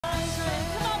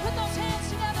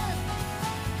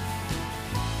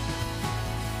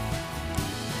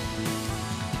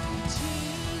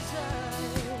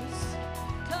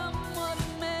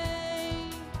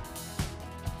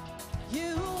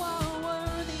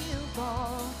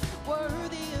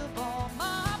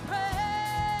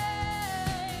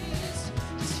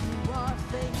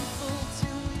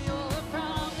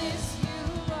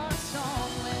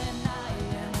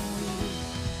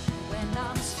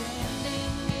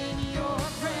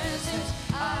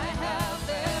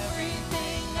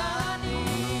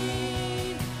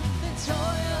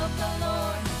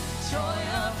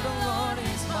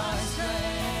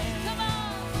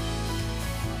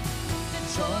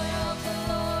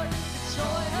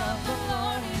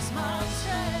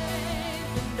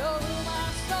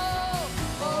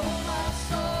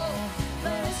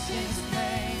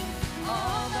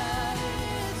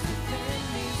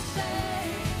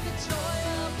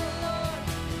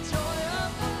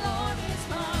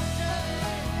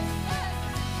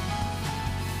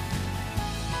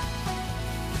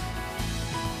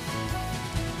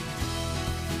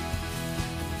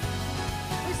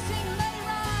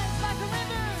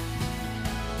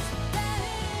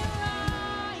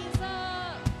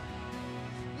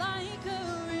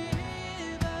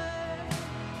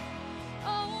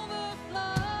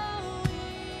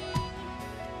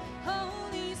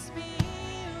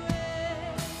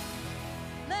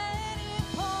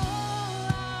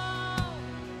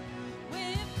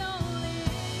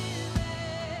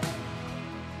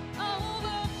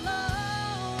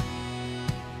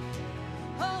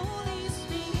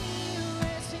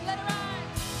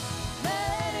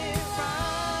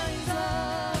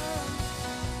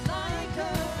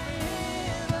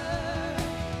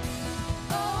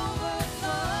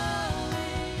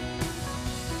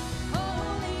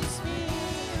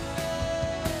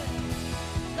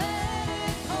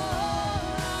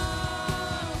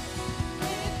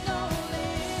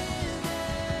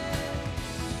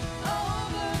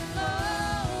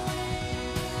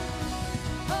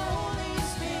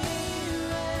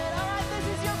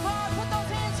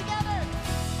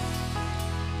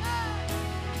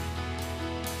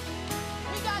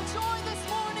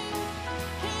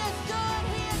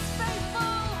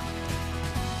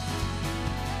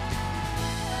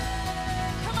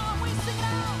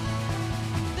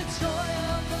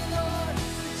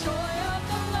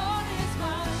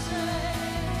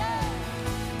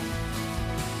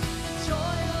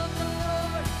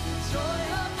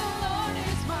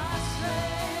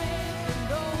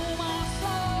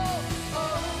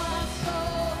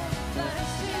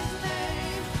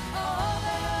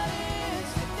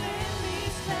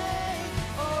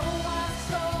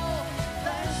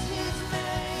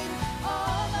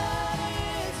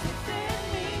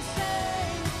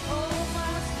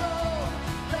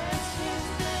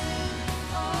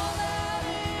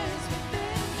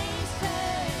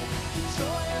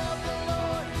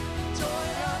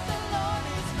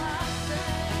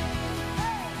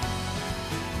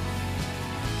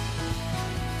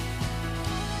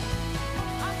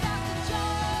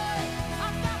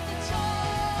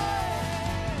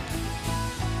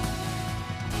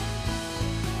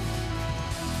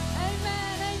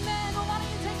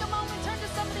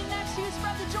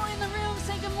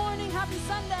Happy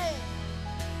Sunday.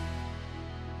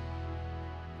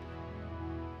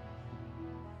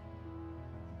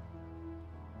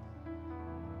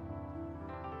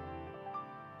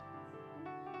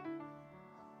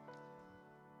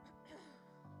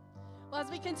 Well, as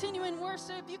we continue in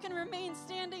worship, you can remain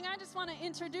standing. I just want to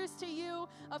introduce to you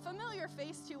a familiar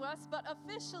face to us, but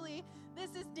officially,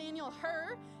 this is Daniel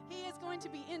Herr. He is going to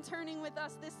be interning with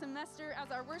us this semester as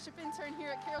our worship intern here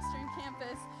at Carroll Stream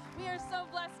campus. We are so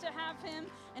blessed to have him,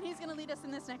 and he's going to lead us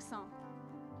in this next song.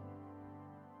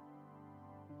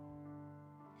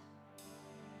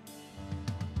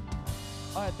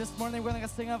 All right, this morning we're going to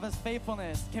sing of His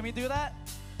faithfulness. Can we do that?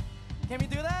 Can we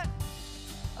do that?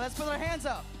 Let's put our hands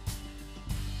up.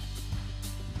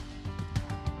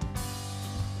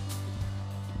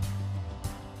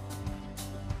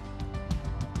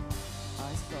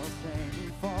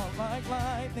 Rain fall like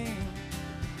lightning.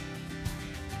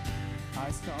 I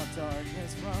saw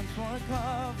darkness run for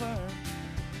cover,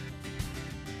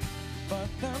 but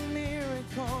the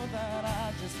miracle that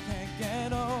I just can't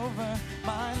get over,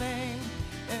 my name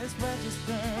is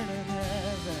registered in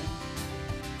heaven.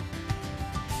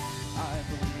 I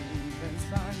believe in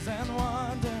signs and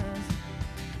wonders.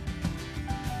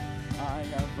 I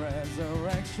have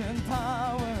resurrection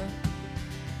power.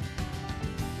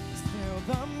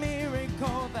 The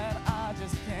miracle that I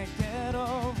just can't get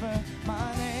over,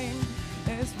 my name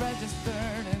is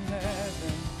registered in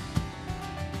heaven.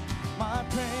 My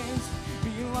praise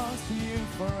belongs to you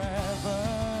forever.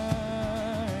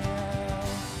 Yeah.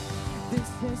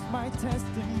 This is my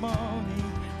testimony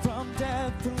from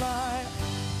death to life.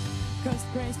 'Cause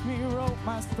grace rewrote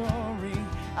my story,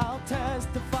 I'll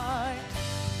testify.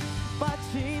 By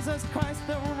Jesus Christ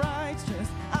the righteous,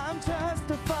 I'm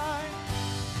justified.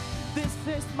 This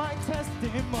is my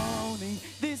testimony.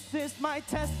 This is my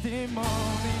testimony.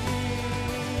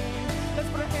 Let's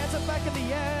put our hands up back in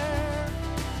the air.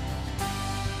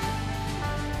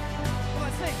 Well,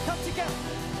 let's sing. Come together.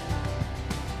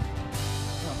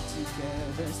 Come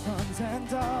together, sons and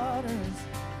daughters.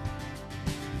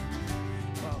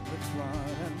 Bought with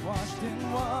blood and washed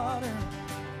in water.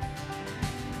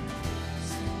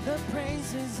 Sing the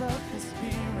praises of the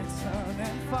Spirit, Son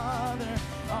and Father.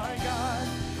 Our God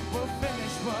will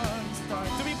finish what He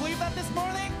started. Do we believe that this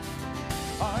morning?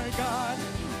 Our God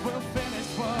will finish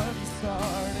what He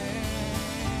started.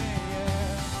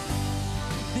 Yeah.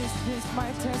 This is my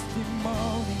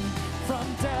testimony from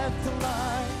death to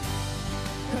life.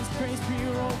 'Cause grace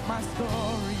rewrote my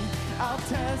story, I'll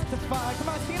testify. Come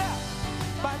on, sing it out.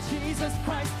 By Jesus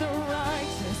Christ the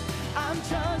righteous, I'm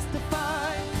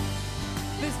justified.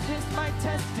 This is my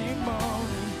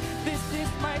testimony. This is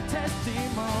my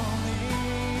testimony.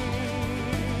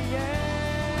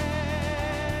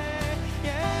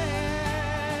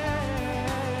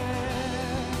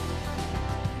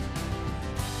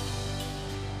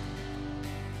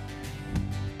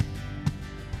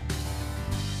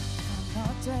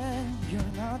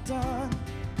 You're not done.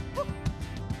 Woo.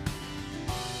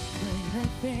 Greater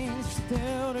things are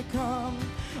still to come.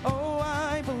 Oh,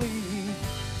 I believe.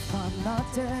 I'm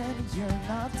not dead, you're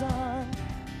not done.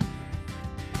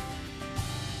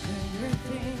 Greater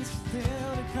things are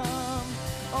still to come.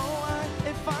 Oh,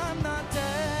 if I'm not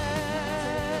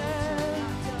dead,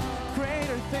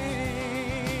 greater things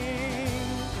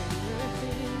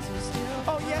are still.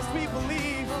 Oh, yes, we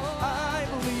believe. I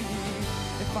believe.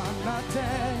 If I'm not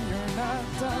dead, you're not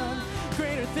done.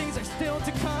 Greater things are still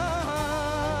to come.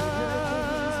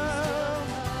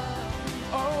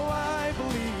 Oh, I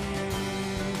believe.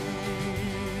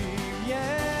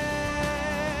 Yeah.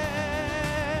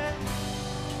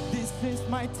 This is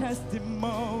my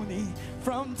testimony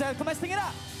from death. Come on, sing it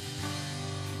up.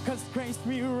 'Cause grace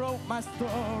rewrote my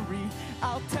story,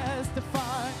 I'll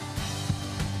testify.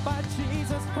 By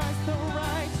Jesus Christ the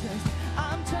righteous,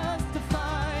 I'm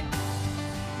justified.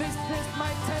 This is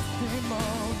my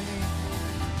testimony.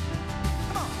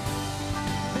 Come on.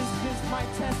 This is my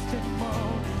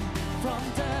testimony from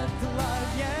death to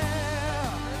life. Yeah.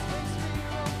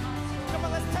 Come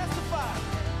on, let's testify.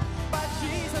 By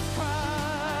Jesus Christ,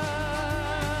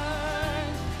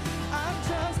 I'm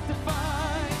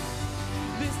justified.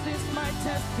 This is my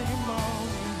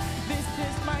testimony. This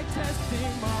is my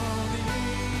testimony.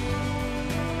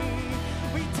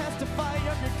 We testify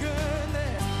of your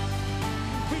goodness.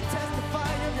 We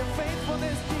testify of your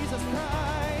faithfulness, Jesus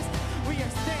Christ. We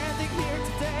are standing here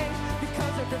today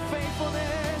because of your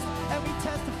faithfulness, and we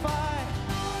testify.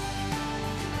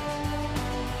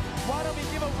 Why don't we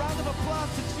give a round of applause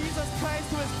to Jesus Christ,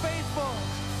 who is faithful?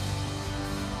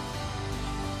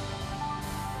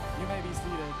 You may be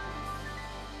seated.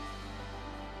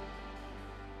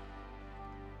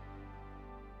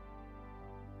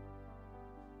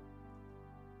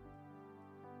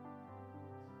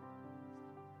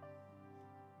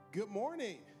 Good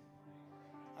morning.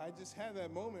 I just had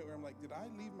that moment where I'm like, did I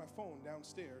leave my phone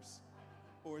downstairs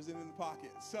or is it in the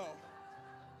pocket? So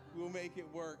we'll make it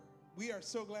work. We are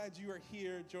so glad you are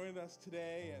here joining us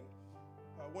today.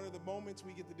 And one of the moments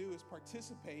we get to do is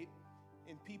participate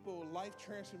in people's life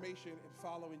transformation and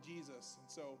following Jesus. And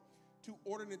so 2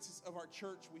 ordinances of our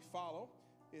church we follow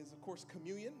is, of course,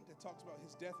 communion that talks about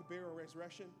his death, burial, and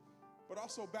resurrection, but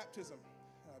also baptism.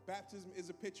 Baptism is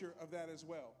a picture of that as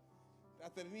well.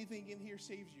 Not that anything in here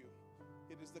saves you.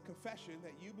 It is the confession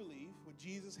that you believe what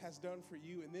Jesus has done for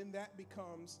you, and then that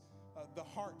becomes the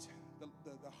heart,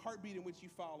 the heartbeat in which you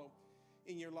follow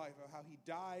in your life, of how he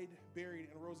died, buried,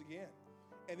 and rose again.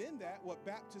 And in that, what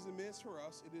baptism is for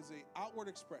us, it is an outward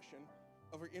expression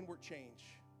of an inward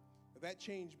change. That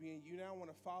change being you now want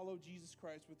to follow Jesus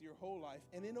Christ with your whole life,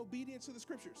 and in obedience to the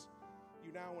scriptures,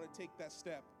 you now want to take that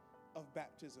step of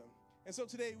baptism. And so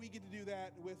today we get to do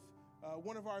that with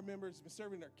one of our members, been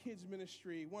serving our kids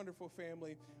ministry, wonderful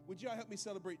family. Would y'all help me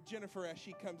celebrate Jennifer as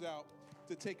she comes out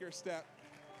to take her step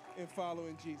in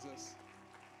following Jesus?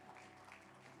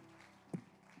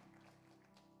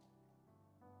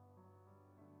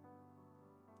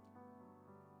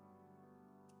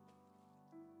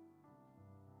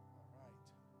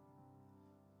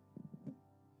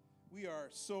 We are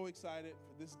so excited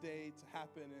for this day to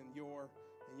happen in your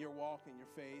walk and your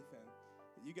faith. And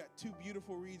you got 2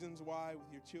 beautiful reasons why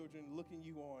with your children looking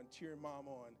you on, cheering mom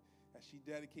on as she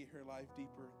dedicate her life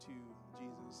deeper to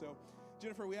Jesus. So,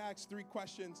 Jennifer, we asked 2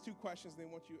 questions, and they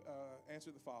want you to answer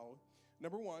the following.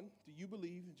 Number 1, do you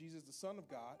believe Jesus, the Son of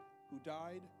God, who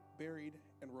died, buried,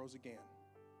 and rose again?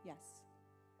 Yes.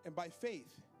 And by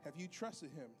faith, have you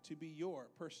trusted him to be your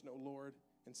personal Lord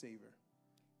and Savior?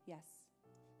 Yes.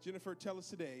 Jennifer, tell us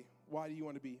today, why do you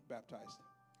want to be baptized?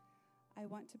 I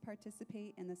want to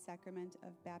participate in the sacrament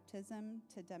of baptism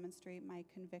to demonstrate my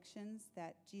convictions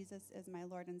that Jesus is my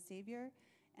Lord and Savior,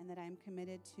 and that I'm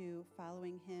committed to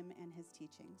following him and his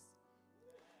teachings.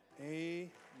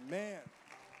 Amen.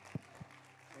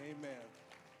 Amen.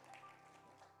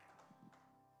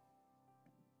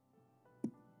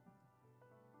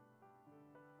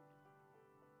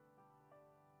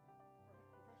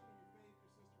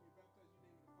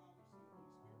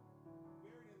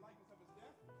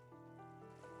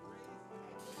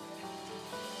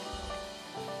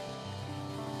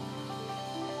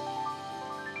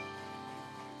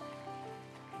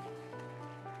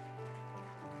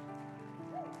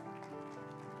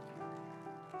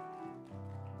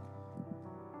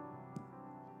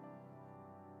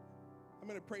 I'm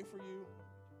going to pray for you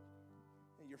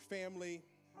and your family,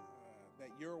 that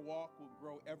your walk will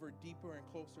grow ever deeper and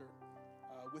closer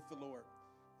with the Lord.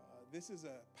 This is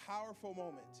a powerful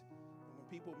moment when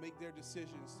people make their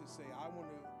decisions to say, I want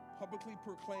to publicly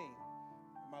proclaim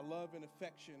my love and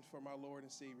affection for my Lord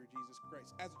and Savior, Jesus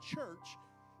Christ. As a church,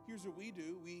 here's what we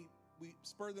do. We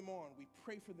spur them on. We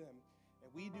pray for them.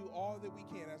 And we do all that we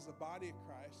can as the body of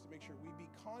Christ to make sure we be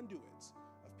conduits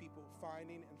of people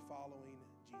finding and following Jesus.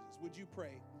 Would you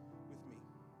pray with me?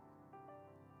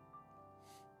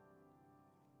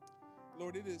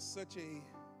 Lord, it is such a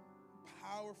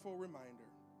powerful reminder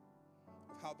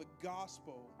of how the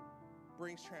gospel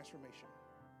brings transformation.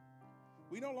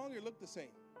 We no longer look the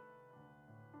same.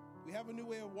 We have a new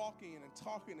way of walking and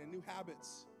talking and new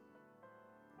habits.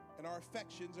 And our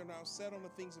affections are now set on the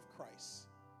things of Christ.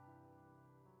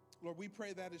 Lord, we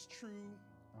pray that is true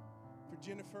for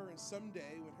Jennifer, and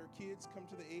someday when her kids come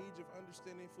to the age of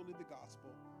understanding fully the gospel,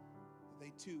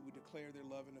 they too would declare their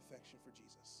love and affection for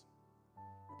Jesus.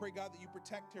 I pray, God, that you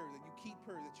protect her, that you keep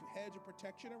her, that you hedge a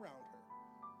protection around her,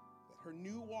 that her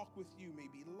new walk with you may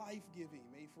be life-giving,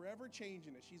 may forever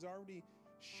changing as she's already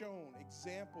shown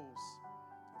examples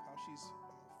of how she's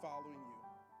following you.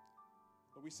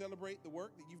 Lord, we celebrate the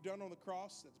work that you've done on the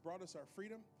cross that's brought us our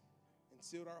freedom and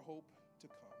sealed our hope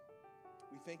to come.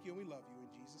 We thank you and we love you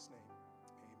in Jesus' name.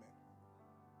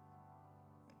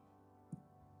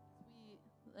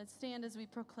 Let's stand as we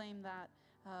proclaim that.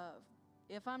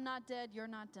 If I'm not dead, you're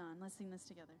not done. Let's sing this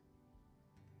together.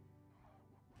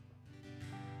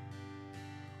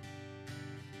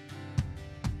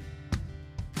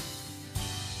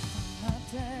 I'm not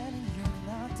dead and you're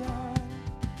not done.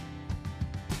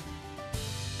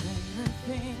 Greater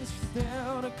things are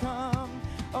still to come.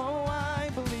 Oh, I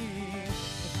believe.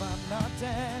 If I'm not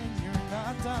dead and you're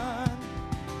not done,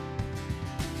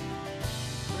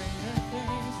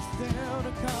 things are still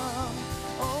to come.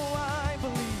 Oh, I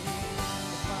believe.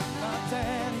 If I'm not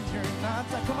dead and you're not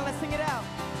done. Come on, let's sing it out.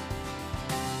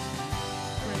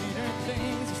 Greater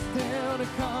things are still to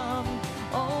come.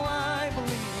 Oh, I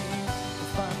believe.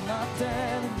 If I'm not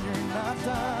dead and you're not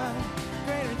done.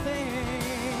 Greater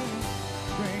things.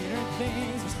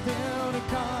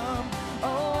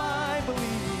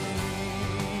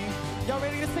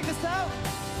 ready to sing this out?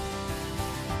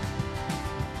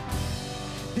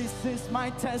 This is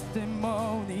my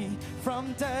testimony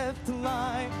from death to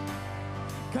life.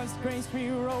 'Cause grace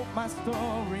rewrote my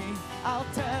story, I'll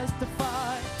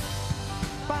testify.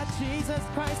 By Jesus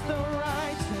Christ the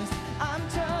righteous, I'm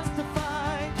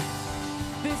justified.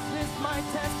 This is my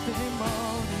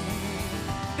testimony.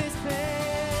 This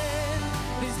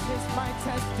is my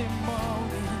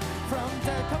testimony from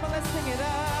death. Come on, let's sing it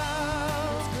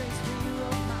out.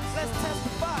 Let's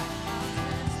testify.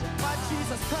 By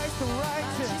Jesus Christ the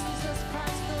righteous,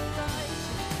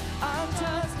 I'm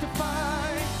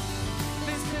justified.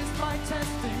 This is my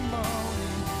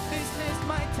testimony. This is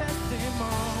my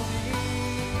testimony.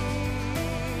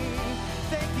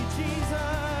 Thank you,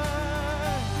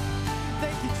 Jesus.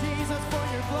 Thank you, Jesus, for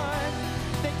your blood.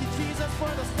 Thank you, Jesus,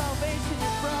 for the salvation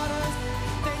you brought us.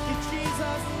 Thank you,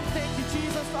 Jesus. Thank you,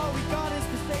 Jesus. All we got is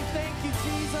to say thank you,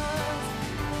 Jesus.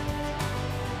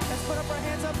 Let's put up our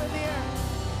hands up in the air.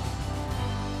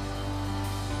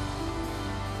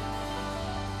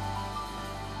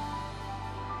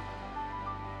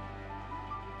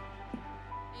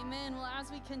 Amen. Well,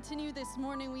 as we continue this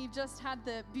morning, we've just had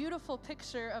the beautiful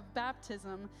picture of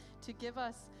baptism to give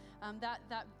us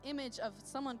that image of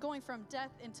someone going from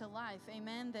death into life.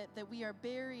 Amen. That we are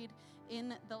buried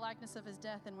in the likeness of his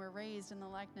death and we're raised in the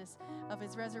likeness of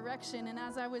his resurrection. And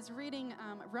as I was reading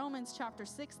Romans chapter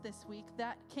 6 this week,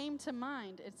 that came to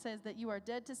mind. It says that you are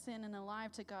dead to sin and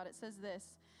alive to God. It says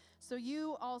this: so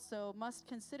you also must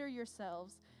consider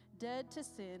yourselves dead to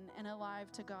sin and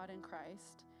alive to God in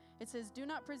Christ. It says, do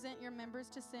not present your members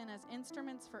to sin as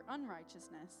instruments for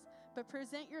unrighteousness, but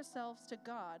present yourselves to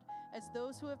God as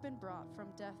those who have been brought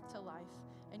from death to life,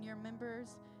 and your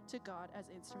members to God as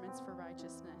instruments for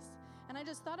righteousness. And I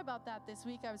just thought about that this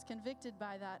week. I was convicted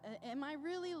by that. Am I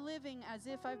really living as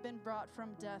if I've been brought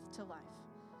from death to life?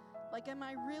 Like, am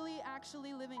I really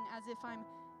actually living as if I'm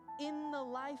in the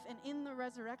life and in the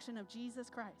resurrection of Jesus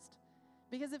Christ?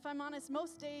 Because if I'm honest,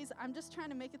 most days I'm just trying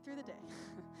to make it through the day.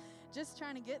 Just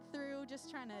trying to get through, just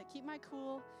trying to keep my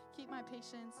cool, keep my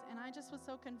patience. And I just was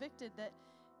so convicted that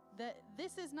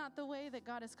this is not the way that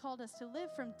God has called us to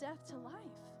live, from death to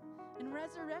life, in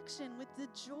resurrection with the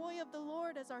joy of the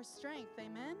Lord as our strength.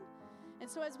 Amen. And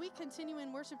so as we continue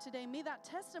in worship today, may that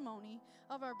testimony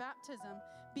of our baptism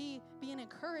be an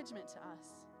encouragement to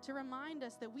us, to remind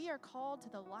us that we are called to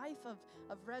the life of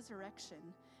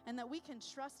resurrection, and that we can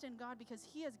trust in God because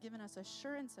he has given us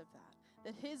assurance of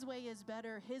that his way is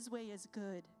better, his way is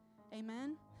good.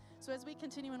 Amen? So as we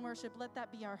continue in worship, let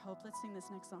that be our hope. Let's sing this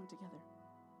next song together.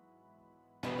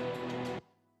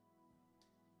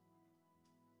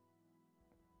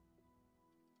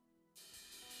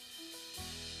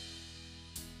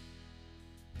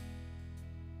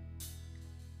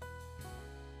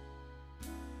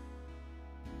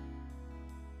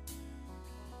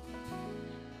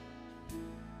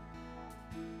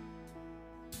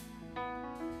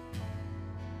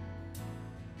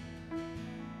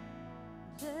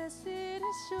 Blessed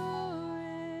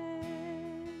assurance,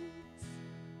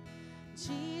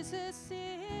 Jesus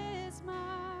is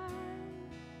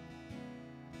mine.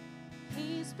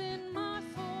 He's been my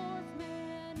fourth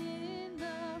man in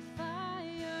the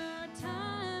fire,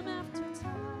 time after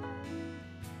time.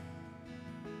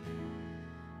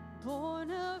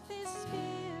 Born of his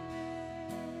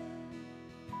Spirit,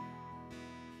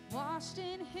 washed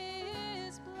in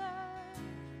his blood,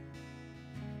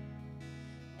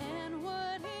 and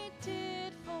what he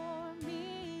did for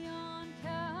me on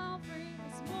Calvary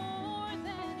is more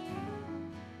than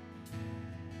enough.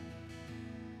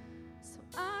 So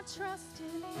I trust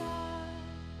in God,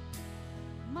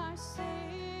 my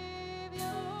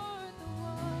Savior, the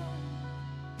one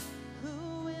who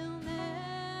will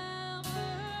never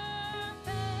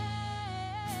fail.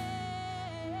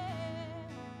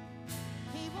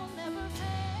 He will never fail.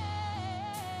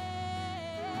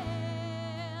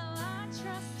 I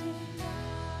trust in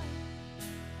God,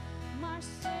 my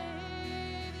Savior,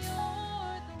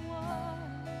 the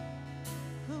one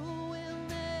who will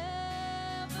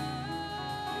never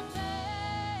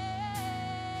fail.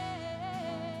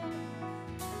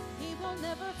 He will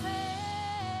never fail.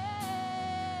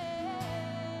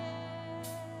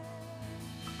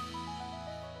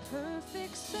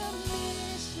 Perfect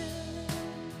submission,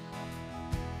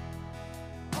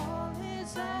 all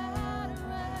is at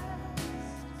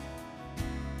rest.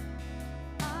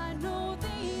 I know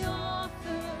the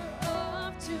author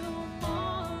of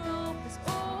tomorrow has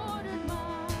ordered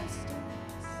my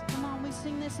steps. Come on, we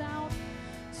sing this out.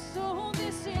 So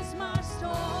this is my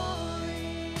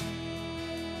story,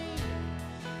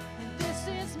 and this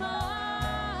is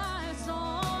my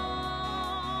song.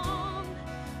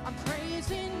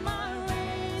 in my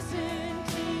risen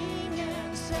King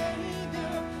and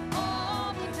Savior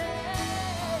all the day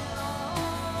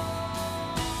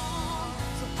long.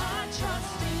 So I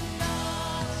trust in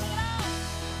God, sing it out,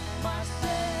 my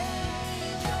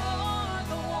Savior,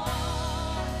 the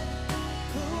one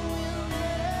who will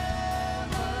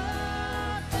never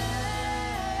fail.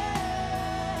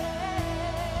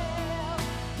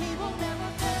 He will never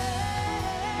fail.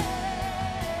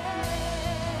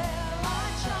 I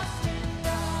trust in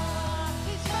God.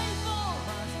 He's faithful.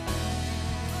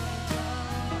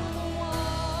 The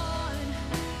one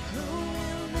who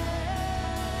will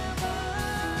never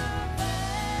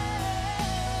fail.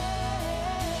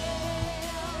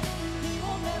 He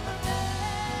will never fail.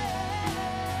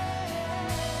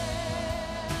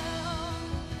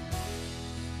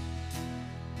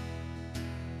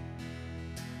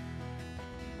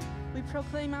 We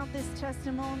proclaim out this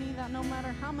testimony that no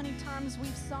matter how many times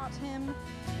we've sought him,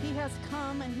 he has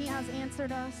come and he has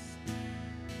answered us.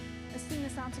 Let's sing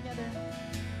this out together.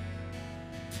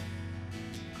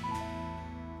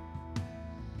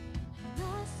 And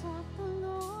I sought the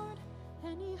Lord,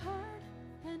 and he heard,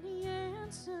 and he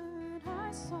answered.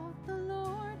 I sought the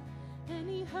Lord, and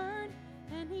he heard,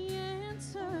 and he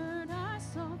answered. I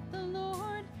sought the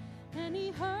Lord, and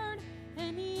he heard,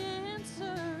 and he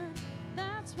answered.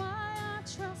 That's why I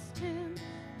trust him.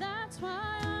 That's why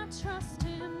I trust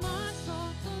him. I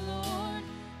sought the Lord,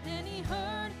 and he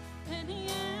heard, and he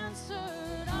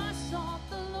answered. I sought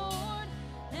the Lord,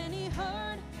 and he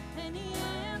heard, and he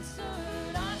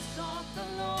answered. I sought the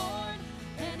Lord,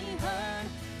 and he heard,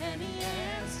 and he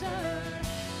answered.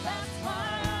 That's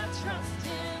why I trust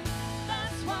him.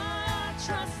 That's why I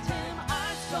trust him.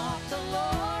 I sought the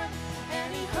Lord,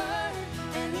 and he heard,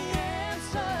 and he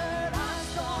answered. I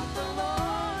sought the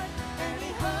Lord, and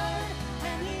he heard,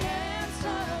 and he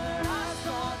answered. I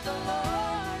sought the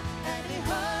Lord, and he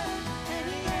heard, and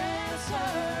he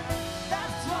answered.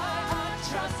 That's why I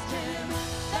trust him.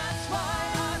 That's why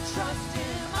I trust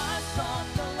him. I sought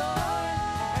the Lord,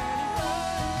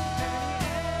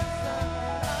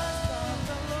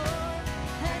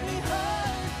 and he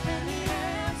heard, and he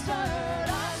answered.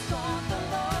 I sought the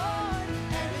Lord,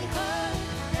 and he heard,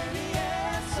 and he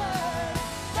answered.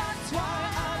 That's why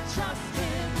I trust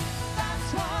him. That's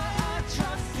why I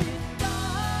trust in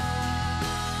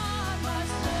God, my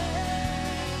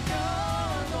Savior,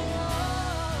 the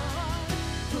one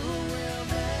who will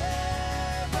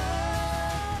never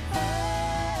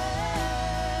fail.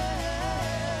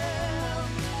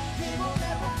 He will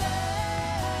never fail.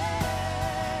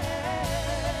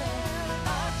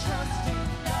 I trust in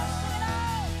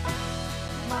God,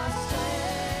 my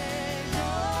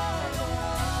Savior, the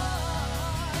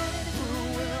one who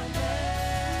will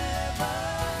never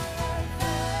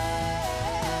fail.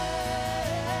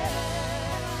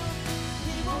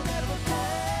 He will never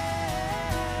fail.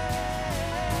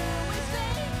 We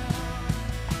sing.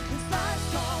 'Cause I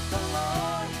sought the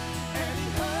Lord, and he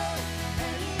heard,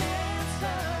 and he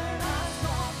answered. I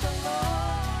sought the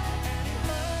Lord, and he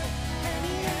heard, and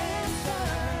he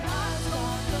answered. I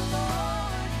sought the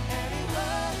Lord, and he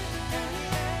heard, and he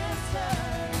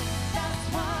answered. That's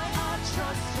why I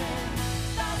trust him.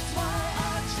 That's why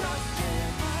I trust him.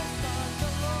 I sought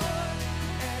the Lord,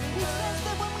 and he says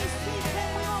that when we seek him,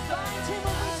 we will find him.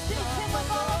 When we seek him with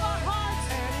all of our hearts,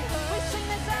 we sing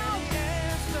this out.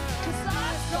 'Cause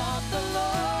I sought the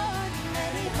Lord,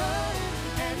 and he heard,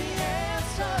 and he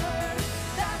answered.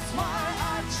 That's why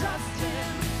I trust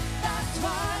him. That's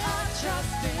why I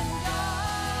trust in God.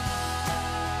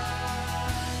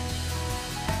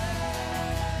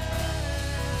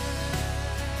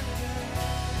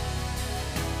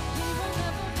 He will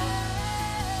never fail.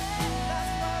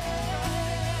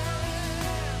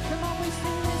 Come on, we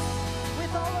sing this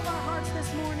with all of our hearts this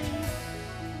morning.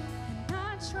 And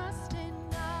I trust in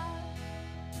God.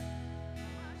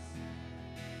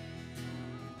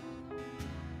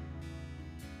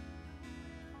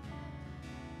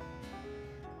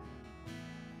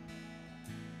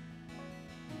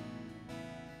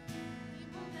 He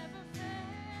will never fail.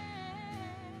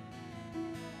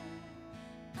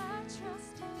 I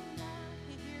trust in God.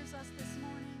 He hears us this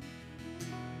morning.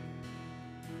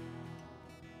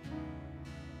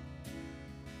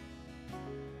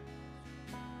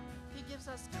 He gives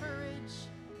us courage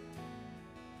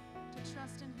to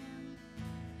trust in him.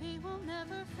 He will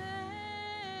never fail.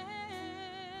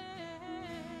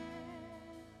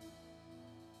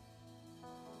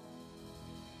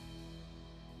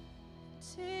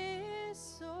 'Tis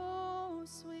so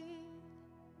sweet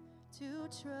to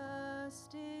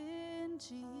trust in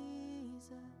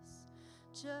Jesus,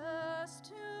 just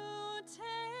to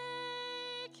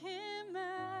take him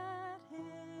at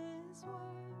his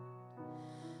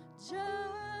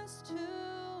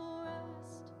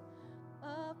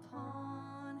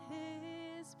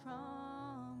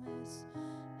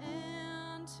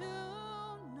to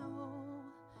know,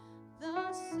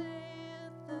 thus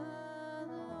saith the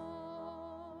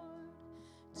Lord.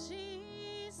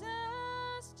 Jesus,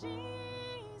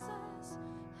 Jesus,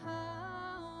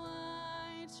 how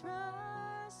I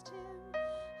trust him,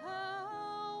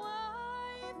 how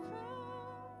I've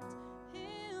proved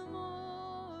him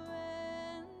o'er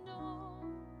and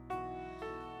o'er.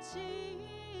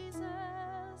 Jesus,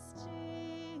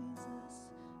 Jesus,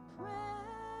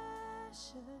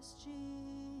 precious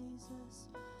Jesus,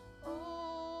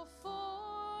 oh,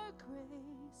 for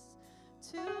grace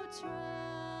to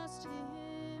trust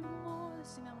him more.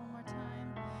 Let's sing that one more time.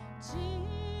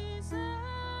 Jesus,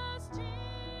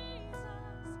 Jesus,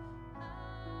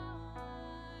 how I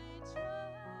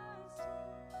trust him,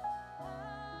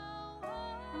 how I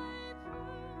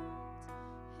proved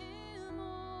him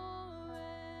o'er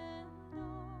and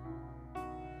o'er.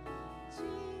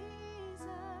 Jesus,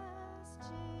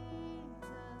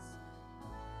 Jesus,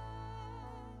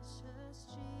 precious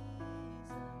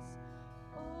Jesus,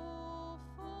 oh,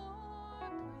 for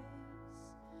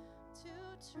grace to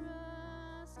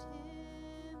trust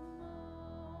him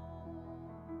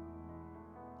more.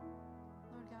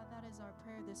 Lord God, that is our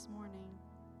prayer this morning,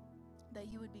 that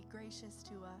you would be gracious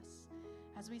to us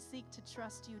as we seek to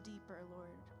trust you deeper, Lord.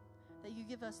 That you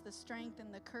give us the strength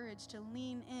and the courage to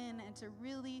lean in and to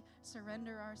really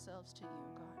surrender ourselves to you,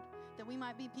 God. That we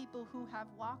might be people who have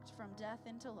walked from death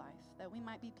into life. That we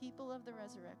might be people of the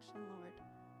resurrection, Lord.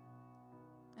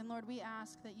 And Lord, we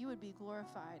ask that you would be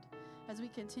glorified as we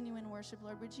continue in worship,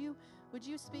 Lord. Would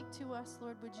you speak to us,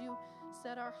 Lord? Would you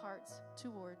set our hearts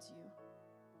towards you?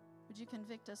 Would you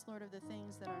convict us, Lord, of the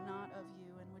things that are not of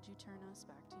you, and would you turn us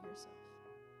back to yourself?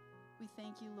 We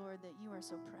thank you, Lord, that you are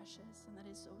so precious and that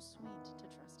it is so sweet to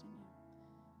trust in you.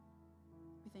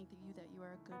 We thank you that you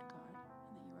are a good God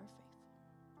and that you are faithful.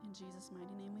 In Jesus'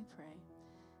 mighty name we pray.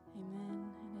 Amen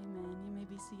and amen. You may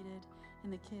be seated,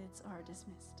 and the kids are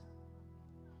dismissed.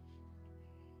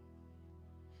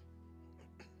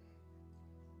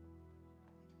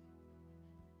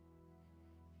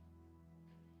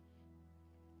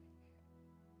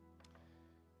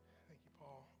 Thank you,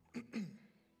 Paul.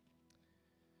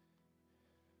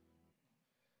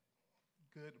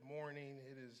 Good morning.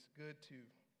 It is good to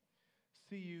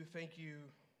see you. Thank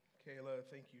you, Kayla.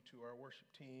 Thank you to our worship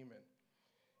team and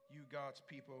you, God's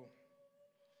people,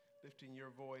 lifting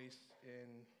your voice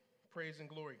in praise and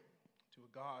glory to a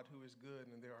God who is good.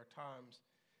 And there are times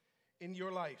in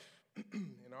your life,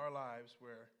 in our lives,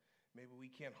 where maybe we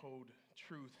can't hold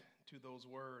truth to those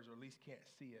words, or at least can't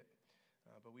see it.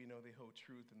 But we know they hold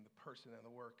truth in the person and the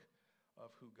work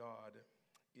of who God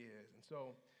is. And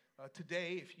so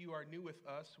today, if you are new with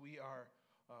us, we are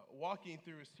walking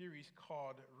through a series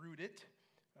called Rooted.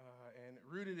 And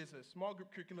Rooted is a small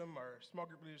group curriculum our small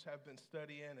group leaders have been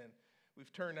studying, and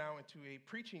we've turned now into a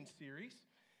preaching series.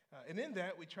 And in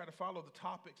that, we try to follow the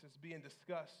topics that's being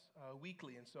discussed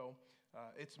weekly. And so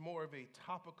it's more of a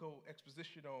topical,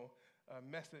 expositional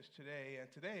message today.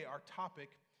 And today, our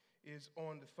topic is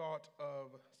on the thought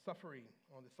of suffering,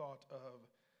 on the thought of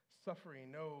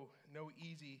suffering. No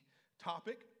easy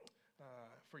topic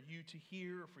for you to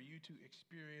hear, for you to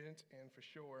experience, and for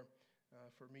sure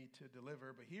for me to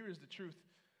deliver. But here is the truth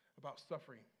about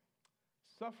suffering.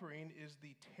 Suffering is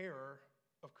the terror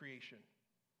of creation.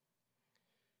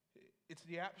 It's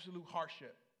the absolute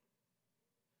hardship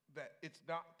that it's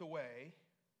not the way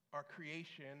our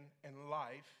creation and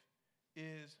life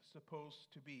is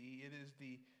supposed to be. It is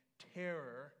the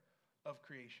terror of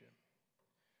creation.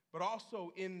 But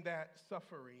also in that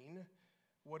suffering,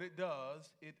 what it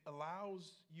does, it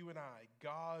allows you and I,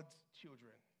 God's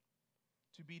children,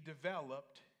 to be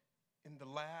developed in the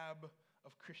lab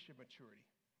of Christian maturity.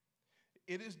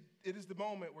 It is the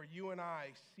moment where you and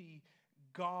I see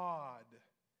God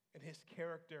and his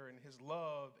character and his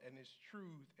love and his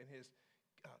truth and his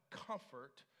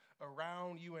comfort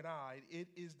around you and I. It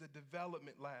is the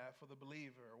development lab for the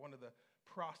believer. One of the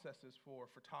processes for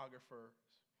photographers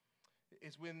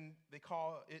is when they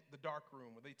call it the dark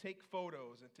room, where they take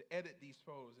photos, and to edit these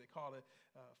photos, they call it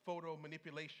photo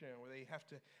manipulation, where they have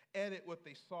to edit what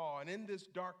they saw. And in this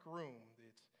dark room,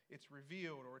 it's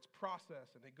revealed, or it's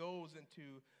processed, and it goes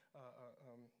into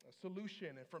a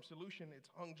solution, and from solution, it's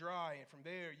hung dry, and from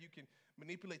there, you can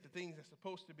manipulate the things that's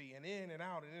supposed to be, and in and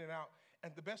out, and in and out.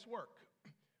 And the best work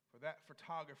for that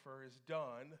photographer is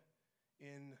done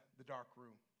in the dark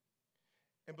room.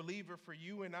 And believer, for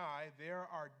you and I, there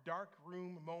are dark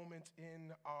room moments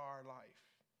in our life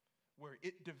where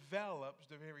it develops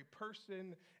the very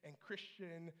person and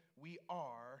Christian we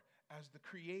are as the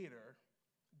Creator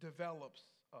develops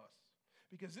us.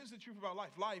 Because this is the truth about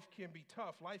life. Life can be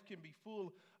tough. Life can be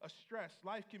full of stress.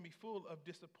 Life can be full of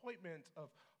disappointments, of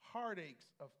heartaches,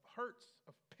 of hurts,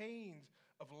 of pains,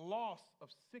 of loss, of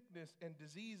sickness and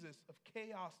diseases, of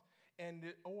chaos and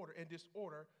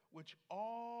disorder, which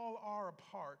all are a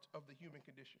part of the human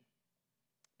condition.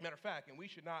 Matter of fact, and we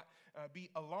should not be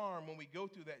alarmed when we go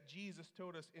through that. Jesus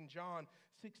told us in John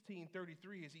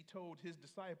 16:33, as he told his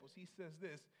disciples, he says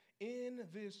this, "In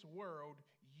this world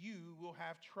you will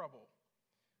have trouble."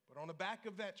 But on the back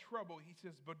of that trouble, he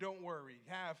says, but don't worry,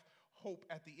 have hope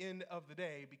at the end of the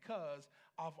day, because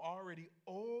I've already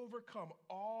overcome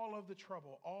all of the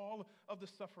trouble, all of the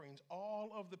sufferings,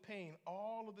 all of the pain,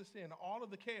 all of the sin, all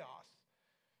of the chaos,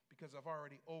 because I've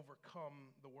already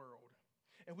overcome the world.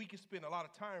 And we could spend a lot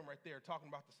of time right there talking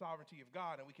about the sovereignty of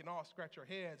God, and we can all scratch our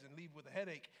heads and leave with a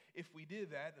headache if we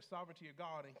did that, the sovereignty of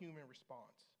God and human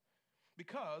response.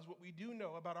 Because what we do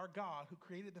know about our God, who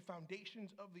created the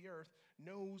foundations of the earth,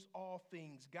 knows all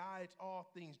things, guides all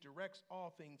things, directs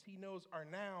all things. He knows our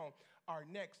now, our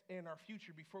next, and our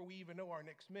future before we even know our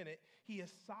next minute. He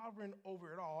is sovereign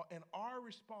over it all, and our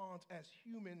response as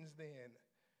humans then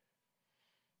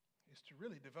is to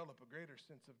really develop a greater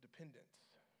sense of dependence,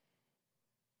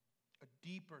 a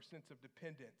deeper sense of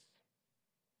dependence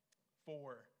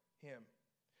for him.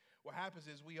 What happens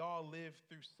is we all live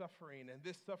through suffering, and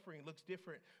this suffering looks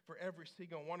different for every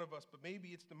single one of us, but maybe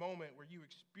it's the moment where you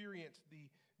experience the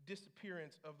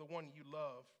disappearance of the one you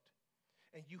loved,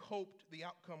 and you hoped the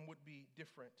outcome would be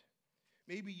different.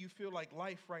 Maybe you feel like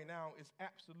life right now is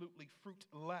absolutely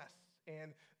fruitless,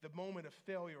 and the moment of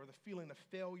failure or the feeling of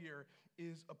failure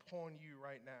is upon you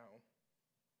right now.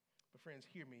 But friends,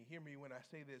 hear me when I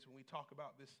say this, when we talk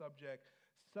about this subject.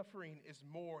 Suffering is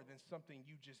more than something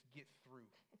you just get through.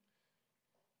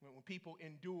 When people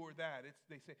endure that,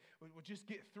 they say, well, just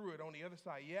get through it on the other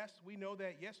side. Yes, we know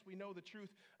that. Yes, we know the truth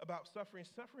about suffering.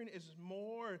 Suffering is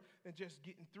more than just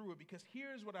getting through it, because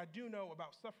here's what I do know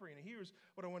about suffering, and here's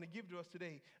what I want to give to us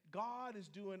today. God is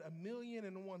doing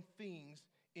 1,000,001 things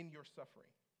in your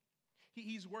suffering.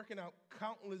 He's working out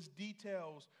countless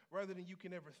details rather than you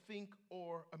can ever think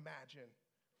or imagine.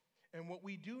 And what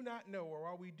we do not know, or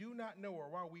while we do not know, or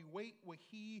while we wait what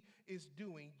he is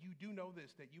doing, you do know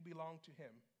this, that you belong to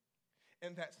him.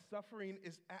 And that suffering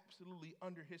is absolutely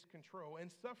under his control.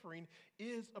 And suffering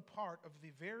is a part of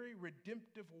the very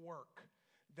redemptive work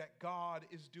that God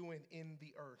is doing in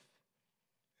the earth.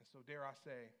 And so dare I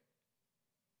say,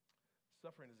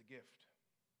 suffering is a gift.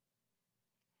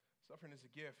 Suffering is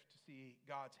a gift to see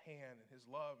God's hand and his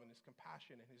love and his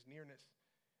compassion and his nearness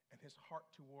and his heart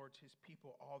towards his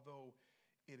people, although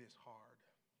it is hard.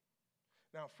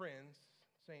 Now, friends,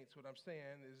 saints, what I'm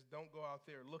saying is don't go out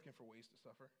there looking for ways to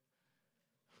suffer,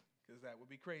 because that would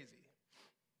be crazy.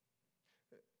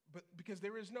 But because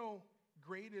there is no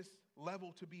greatest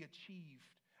level to be achieved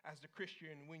as a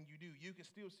Christian when you do. You can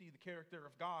still see the character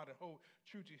of God and hold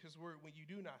true to his word when you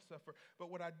do not suffer. But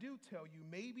what I do tell you,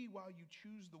 maybe while you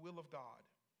choose the will of God,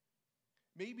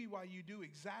 maybe while you do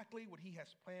exactly what he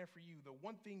has planned for you, the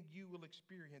one thing you will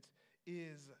experience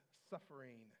is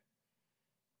suffering.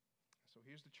 So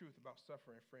here's the truth about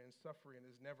suffering, friends. Suffering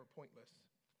is never pointless,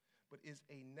 but is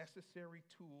a necessary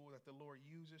tool that the Lord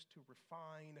uses to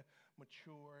refine,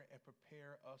 mature, and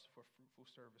prepare us for fruitful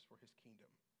service for his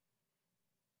kingdom.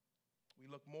 We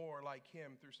look more like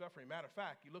him through suffering. Matter of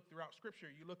fact, you look throughout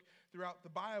Scripture, you look throughout the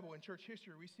Bible and church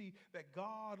history, we see that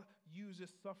God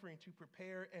uses suffering to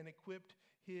prepare and equip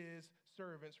his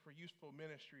servants for useful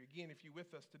ministry. Again, if you're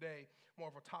with us today,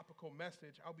 more of a topical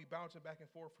message, I'll be bouncing back and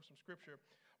forth for some Scripture.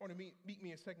 I want to meet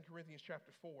me in 2 Corinthians chapter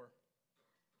 4.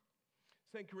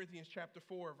 2 Corinthians chapter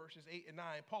 4, verses 8 and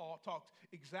 9. Paul talked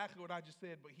exactly what I just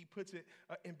said, but he puts it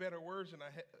in better words than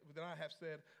I have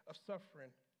said of suffering.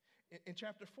 In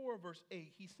chapter 4, verse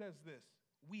 8, he says this,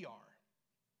 we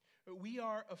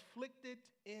are afflicted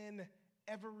in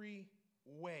every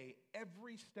way.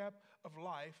 Every step of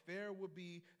life, there will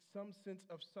be some sense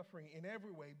of suffering in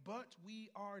every way, but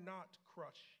we are not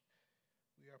crushed.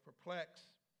 We are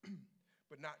perplexed,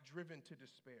 but not driven to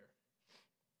despair.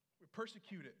 We're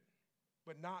persecuted,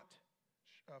 but not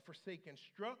forsaken,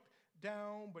 struck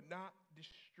down, but not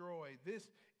destroyed.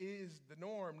 This is the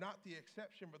norm, not the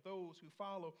exception, but those who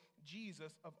follow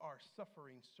Jesus of our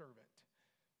suffering servant.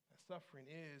 Suffering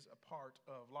is a part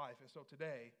of life. And so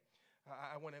today,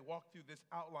 I want to walk through this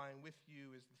outline with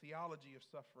you is the theology of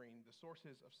suffering, the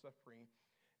sources of suffering,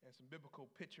 and some biblical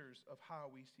pictures of how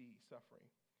we see suffering.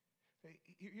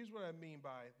 Here's what I mean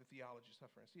by the theology of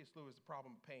suffering. C.S. Lewis, the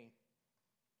problem of pain.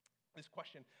 This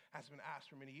question has been asked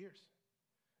for many years.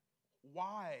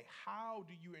 Why? How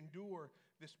do you endure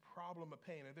this problem of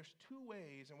pain. And there's two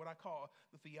ways in what I call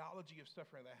the theology of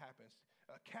suffering that happens.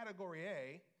 Category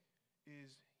A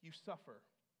is you suffer,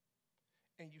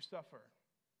 and you suffer,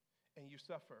 and you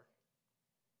suffer,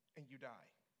 and you die.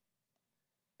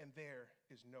 And there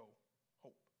is no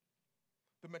hope.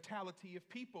 The mentality of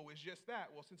people is just that.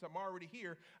 Well, since I'm already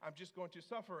here, I'm just going to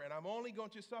suffer, and I'm only going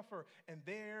to suffer. And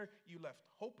there you left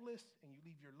hopeless, and you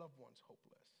leave your loved ones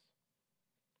hopeless.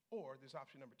 Or there's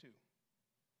option number two,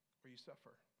 where you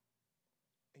suffer,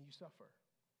 and you suffer.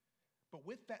 But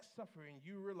with that suffering,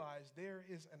 you realize there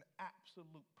is an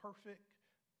absolute perfect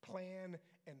plan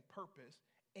and purpose,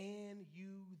 and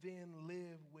you then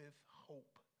live with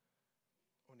hope.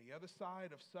 On the other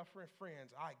side of suffering,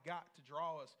 friends, I got to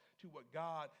draw us to what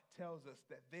God tells us,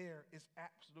 that there is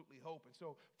absolutely hope. And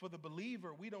so for the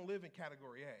believer, we don't live in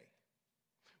category A.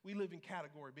 We live in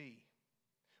category B.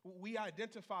 We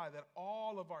identify that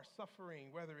all of our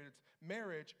suffering, whether it's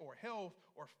marriage or health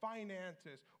or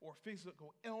finances or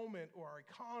physical ailment or our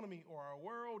economy or our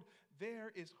world,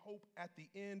 there is hope at the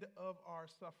end of our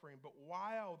suffering. But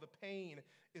while the pain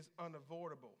is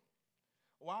unavoidable,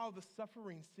 while the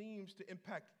suffering seems to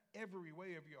impact every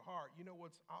way of your heart, you know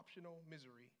what's optional?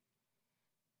 Misery.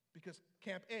 Because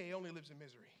Camp A only lives in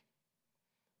misery.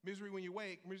 Misery when you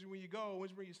wake, misery when you go,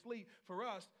 misery when you sleep. For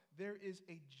us, there is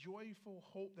a joyful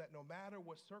hope that no matter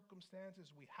what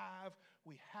circumstances we have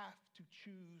to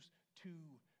choose to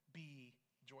be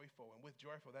joyful. And with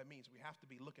joyful, that means we have to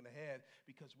be looking ahead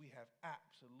because we have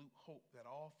absolute hope that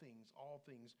all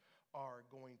things are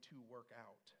going to work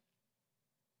out.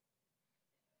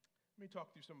 Let me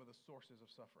talk through some of the sources of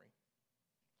suffering.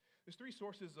 There's three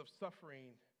sources of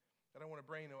suffering that I want to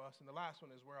bring to us, and the last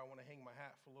one is where I want to hang my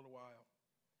hat for a little while.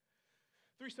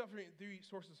 Three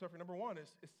sources of suffering. Number one is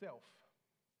self.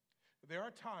 There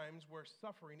are times where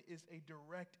suffering is a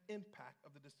direct impact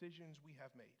of the decisions we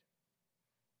have made.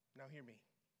 Now hear me.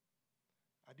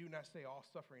 I do not say all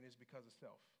suffering is because of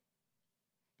self.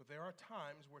 But there are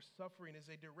times where suffering is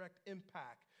a direct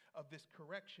impact of this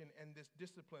correction and this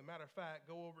discipline. Matter of fact,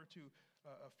 go over to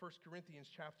 1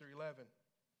 Corinthians chapter 11.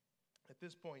 At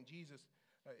this point,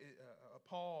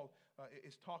 Paul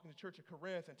is talking to the church of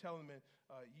Corinth and telling them,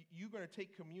 you're going to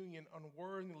take communion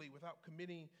unworthily without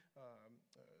committing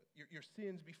your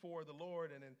sins before the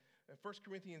Lord. And in 1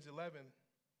 Corinthians 11,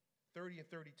 30 and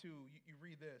 32, you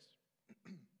read this.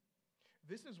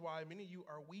 This is why many of you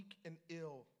are weak and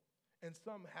ill, and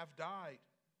some have died.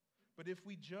 But if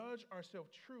we judge ourselves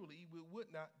truly, we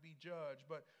would not be judged.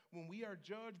 But when we are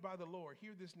judged by the Lord,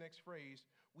 hear this next phrase,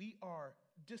 we are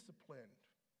disciplined,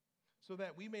 so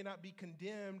that we may not be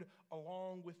condemned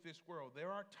along with this world.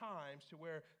 There are times to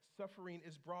where suffering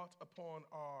is brought upon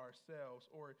ourselves.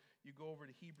 Or you go over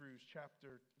to Hebrews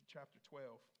chapter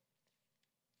 12.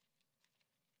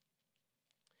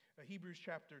 Hebrews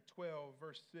chapter 12,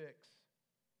 verse 6.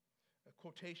 A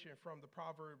quotation from the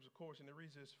Proverbs, of course, and it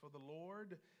reads this: "For the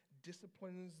Lord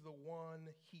disciplines the one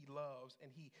he loves,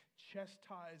 and he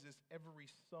chastises every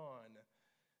son."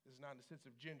 This is not in the sense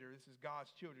of gender. This is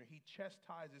God's children. He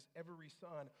chastises every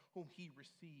son whom he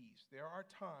receives. There are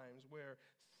times where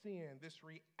sin, this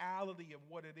reality of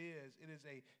what it is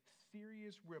a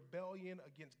serious rebellion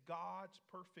against God's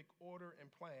perfect order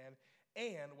and plan.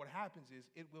 And what happens is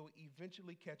it will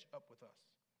eventually catch up with us.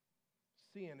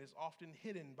 Sin is often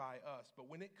hidden by us, but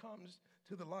when it comes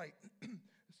to the light,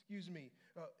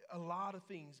 a lot of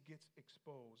things gets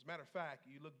exposed. Matter of fact,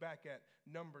 you look back at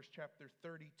Numbers chapter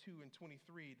 32 and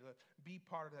 23, the B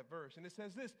part of that verse, and it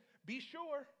says this: "Be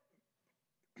sure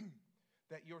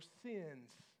that your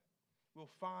sins will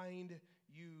find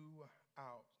you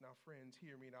out." Now, friends,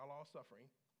 hear me. Now, all suffering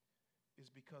is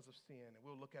because of sin, and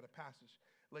we'll look at a passage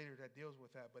later that deals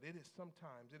with that. But it is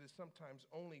sometimes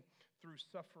only through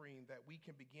suffering that we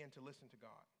can begin to listen to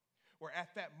God. Where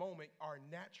at that moment, our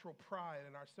natural pride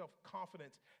and our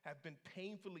self-confidence have been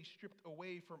painfully stripped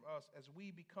away from us as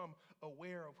we become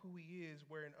aware of who he is,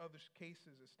 where in other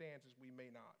cases and stances we may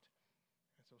not.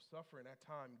 And so suffering at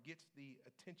time gets the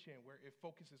attention where it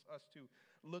focuses us to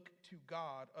look to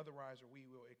God, otherwise or we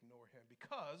will ignore him.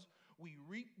 Because we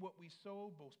reap what we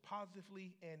sow, both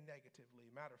positively and negatively.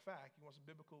 Matter of fact, you want some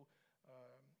biblical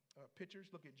pictures?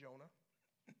 Look at Jonah.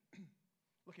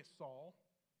 Look at Saul.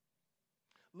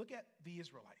 Look at the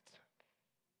Israelites.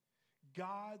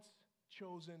 God's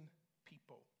chosen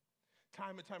people.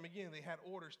 Time and time again, they had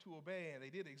orders to obey, and they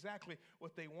did exactly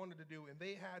what they wanted to do, and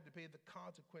they had to pay the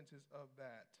consequences of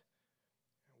that.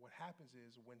 And what happens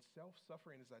is when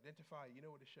self-suffering is identified, you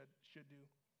know what it should do?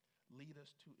 Lead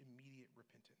us to immediate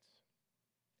repentance.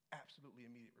 Absolutely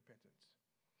immediate repentance.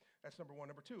 That's number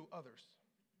one. Number two, others.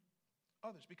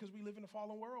 Others, because we live in a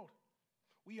fallen world.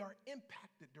 We are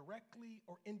impacted directly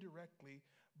or indirectly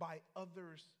by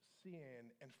others' sin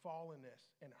and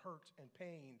fallenness and hurts and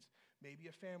pains. Maybe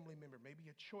a family member, maybe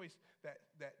a choice that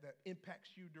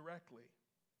impacts you directly.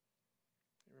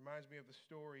 It reminds me of the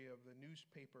story of the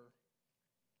newspaper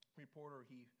reporter.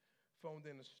 He phoned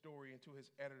in a story into his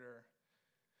editor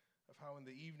of how in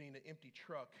the evening an empty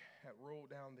truck had rolled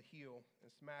down the hill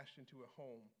and smashed into a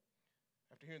home.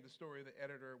 After hearing the story, the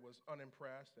editor was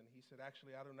unimpressed, and he said,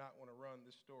 actually, I do not want to run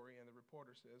this story. And the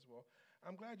reporter says, well,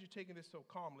 I'm glad you're taking this so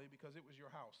calmly because it was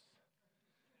your house.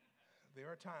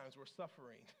 There are times where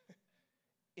suffering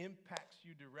impacts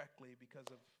you directly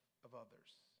because of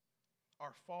others.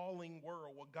 Our falling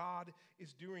world, what God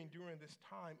is doing during this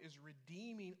time is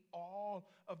redeeming all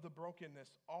of the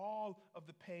brokenness, all of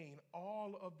the pain,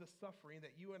 all of the suffering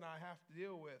that you and I have to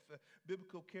deal with. The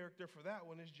biblical character for that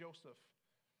one is Joseph.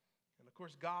 And of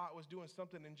course, God was doing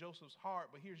something in Joseph's heart,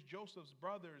 but here's Joseph's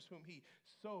brothers, whom he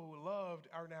so loved,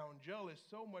 are now jealous,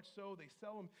 so much so they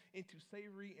sell him into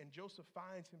slavery, and Joseph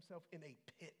finds himself in a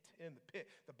pit,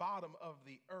 the bottom of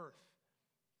the earth,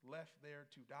 left there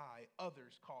to die.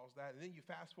 Others cause that. And then you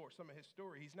fast forward some of his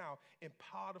story. He's now in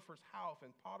Potiphar's house,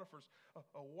 and Potiphar's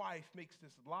a wife makes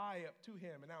this lie up to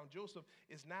him, and now Joseph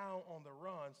is now on the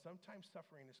run. Sometimes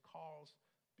suffering is caused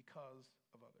because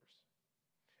of others.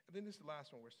 And then this is the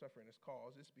last one where suffering is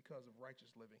caused. It's because of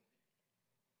righteous living,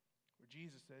 where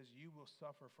Jesus says, you will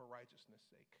suffer for righteousness'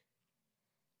 sake.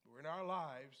 We're in our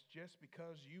lives, just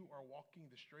because you are walking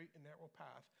the straight and narrow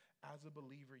path as a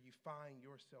believer, you find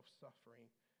yourself suffering.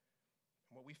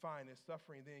 And what we find is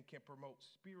suffering then can promote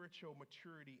spiritual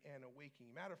maturity and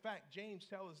awakening. Matter of fact, James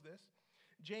tells us this.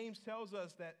 James tells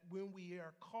us that when we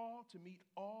are called to meet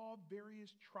all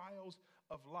various trials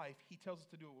of life, he tells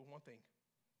us to do it with one thing: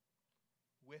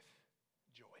 with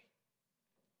joy.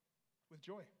 With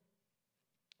joy.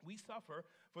 We suffer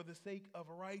for the sake of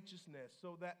righteousness,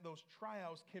 so that those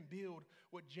trials can build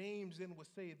what James then would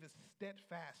say, this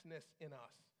steadfastness in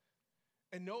us.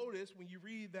 And notice when you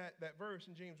read that verse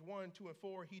in James 1, 2, and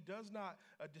 4, he does not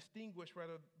distinguish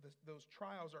whether those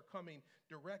trials are coming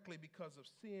directly because of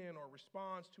sin or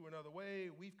response to another way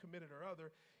we've committed or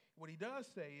other. What he does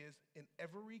say is, in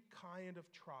every kind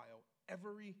of trial, he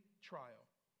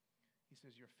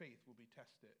says, your faith will be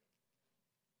tested.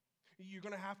 You're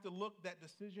going to have to look that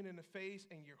decision in the face,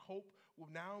 and your hope will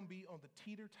now be on the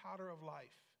teeter-totter of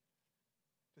life.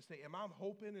 To say, am I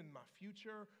hoping in my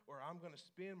future, or I'm going to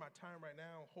spend my time right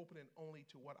now hoping only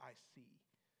to what I see?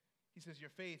 He says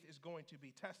your faith is going to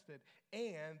be tested,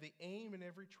 and the aim in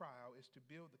every trial is to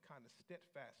build the kind of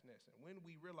steadfastness. And when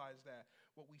we realize that,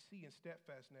 what we see in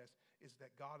steadfastness is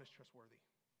that God is trustworthy,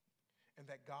 and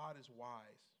that God is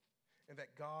wise, and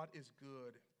that God is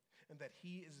good, and that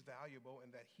he is valuable,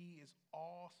 and that he is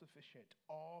all sufficient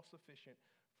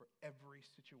for every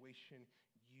situation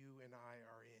you and I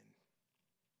are in.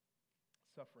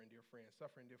 Suffering, dear friends,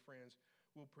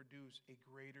 will produce a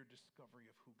greater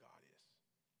discovery of who God is.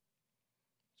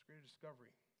 It's a greater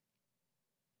discovery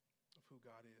of who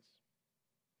God is.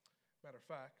 Matter of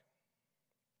fact,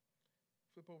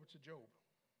 flip over to Job.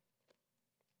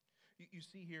 You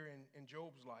see here in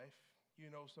Job's life,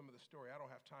 you know some of the story. I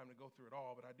don't have time to go through it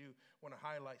all, but I do want to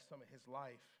highlight some of his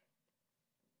life.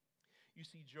 You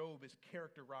see Job is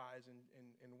characterized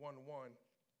in 1:1.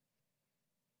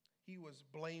 He was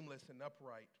blameless and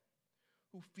upright,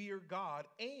 who feared God,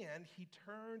 and he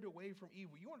turned away from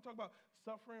evil. You want to talk about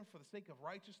suffering for the sake of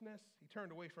righteousness? He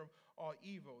turned away from all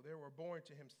evil. There were born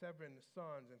to him 7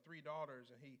 sons and 3 daughters,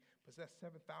 and he possessed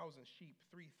 7,000 sheep,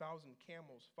 3,000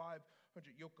 camels, 500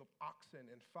 yoke of oxen,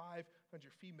 and 500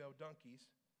 female donkeys,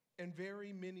 and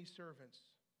very many servants.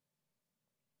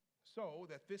 So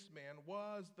that this man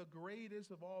was the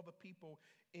greatest of all the people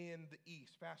in the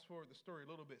east. Fast forward the story a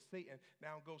little bit. Satan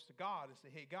now goes to God and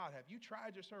says, hey, God, have you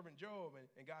tried your servant Job? And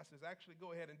God says, actually,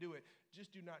 go ahead and do it.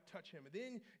 Just do not touch him. And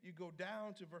then you go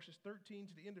down to verses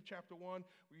 13 to the end of chapter 1,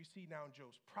 where you see now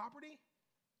Job's property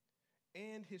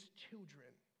and his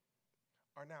children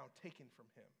are now taken from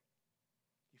him.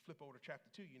 You flip over to chapter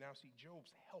 2, you now see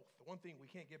Job's health. The one thing we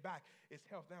can't get back is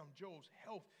health. Now Job's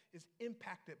health is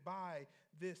impacted by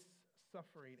this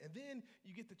suffering. And then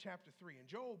you get to chapter 3, and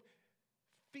Job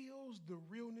feels the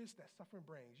realness that suffering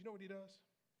brings. You know what he does?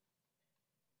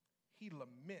 He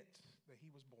laments that he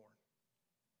was born.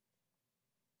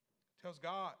 Tells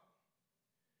God,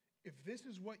 if this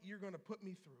is what you're going to put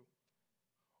me through,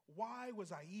 why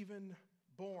was I even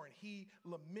born? He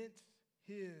laments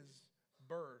his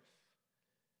birth.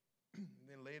 And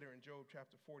then later in Job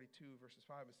chapter 42, verses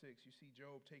 5 and 6, you see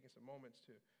Job taking some moments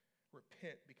to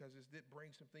repent because this did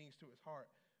bring some things to his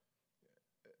heart.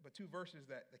 but two verses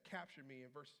that captured me in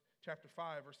chapter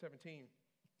 5, verse 17.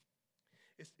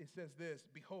 It says this,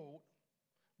 behold,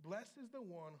 blessed is the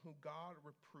one whom God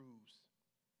reproves.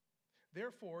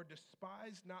 Therefore,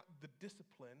 despise not the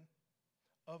discipline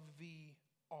of the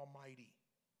Almighty.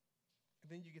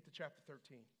 And then you get to chapter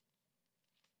 13.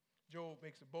 Job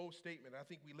makes a bold statement I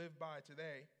think we live by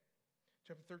today.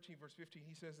 Chapter 13, verse 15,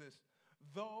 he says this,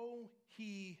 though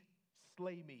he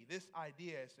slay me. This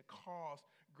idea is to cause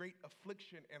great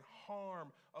affliction and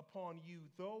harm upon you.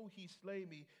 Though he slay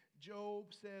me,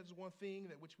 Job says one thing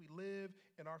that which we live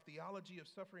in our theology of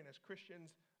suffering as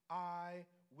Christians, I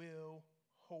will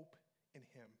hope in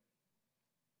him.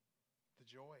 The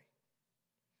joy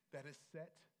that is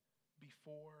set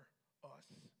before us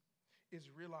is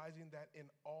realizing that in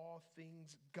all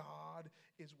things, God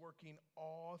is working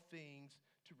all things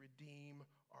to redeem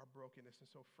our brokenness. And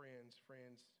so friends,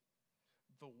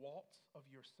 the waltz of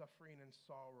your suffering and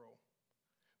sorrow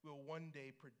will one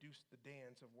day produce the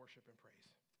dance of worship and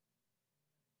praise.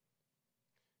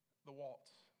 The waltz,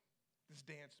 this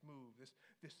dance move, this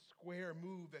square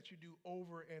move that you do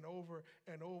over and over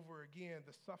and over again,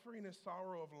 the suffering and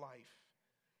sorrow of life,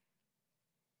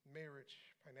 marriage,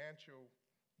 financial,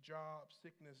 job,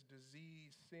 sickness,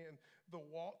 disease, sin, the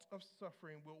waltz of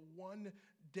suffering will one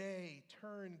day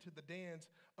turn to the dance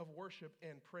of worship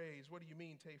and praise. What do you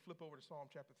mean, Tay? Flip over to Psalm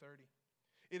chapter 30.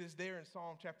 It is there in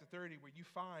Psalm chapter 30 where you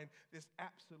find this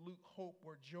absolute hope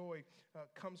where joy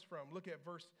comes from. Look at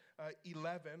verse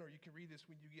 11, or you can read this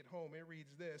when you get home. It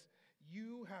reads this,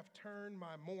 you have turned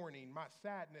my mourning, my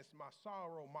sadness, my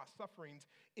sorrow, my sufferings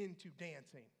into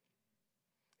dancing.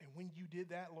 And when you did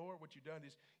that, Lord, what you've done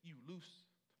is you loose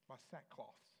my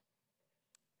sackcloths.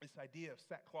 This idea of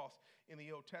sackcloth in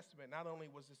the Old Testament, not only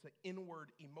was this an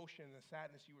inward emotion and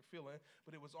sadness you were feeling,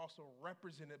 but it was also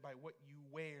represented by what you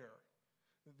wear.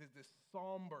 This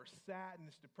somber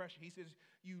sadness, depression. He says,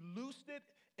 you loosed it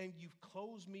and you've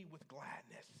clothed me with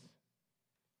gladness.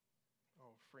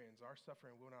 Oh, friends, our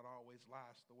suffering will not always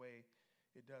last the way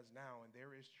it does now. And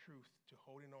there is truth to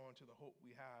holding on to the hope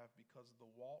we have, because the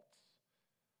waltz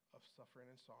of suffering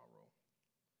and sorrow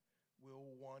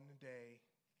will one day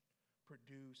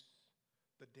produce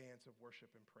the dance of worship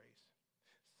and praise.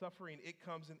 Suffering, it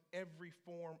comes in every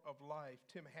form of life.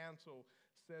 Tim Hansel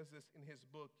says this in his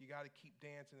book, You Got to Keep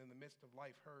Dancing in the Midst of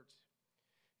Life Hurts.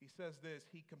 He says this,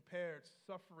 he compared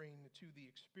suffering to the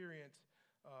experience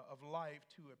of life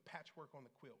to a patchwork on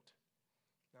the quilt.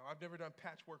 Now, I've never done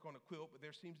patchwork on a quilt, but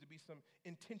there seems to be some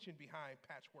intention behind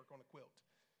patchwork on a quilt.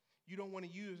 You don't want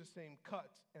to use the same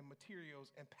cuts and materials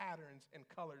and patterns and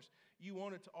colors. You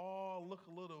want it to all look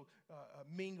a little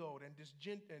mingled and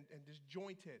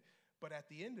disjointed. But at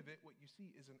the end of it, what you see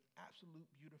is an absolute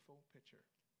beautiful picture.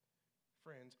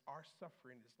 Friends, our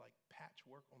suffering is like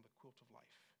patchwork on the quilt of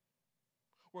life,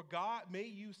 where God may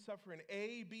use suffering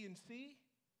A, B, and C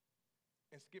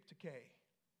and skip to K.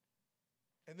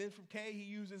 And then from K, he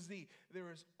uses Z. There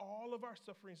is all of our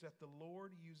sufferings that the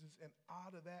Lord uses, and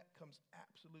out of that comes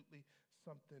absolutely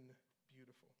something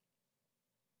beautiful.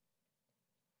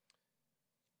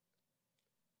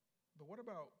 But what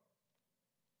about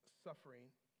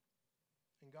suffering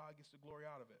and God gets the glory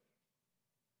out of it?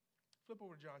 Flip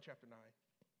over to John chapter 9.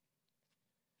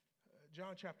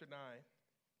 John chapter 9,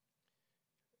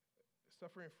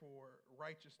 suffering for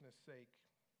righteousness' sake.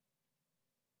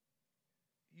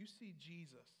 You see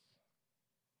Jesus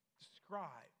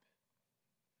describe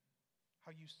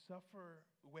how you suffer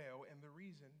well and the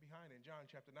reason behind it. In John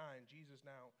chapter 9, Jesus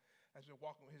now, as they're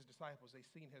walking with his disciples, they've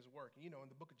seen his work. And you know,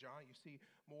 in the book of John, you see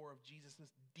more of Jesus'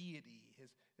 deity,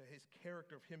 his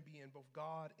character of him being both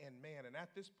God and man. And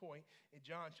at this point, in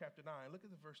John chapter 9, look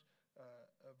at the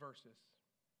verses.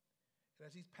 And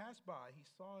as he's passed by, he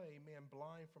saw a man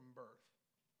blind from birth.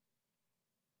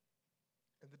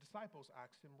 And the disciples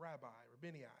asked him, Rabbi,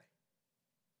 Rabboni,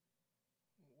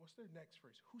 what's their next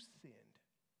phrase? Who sinned?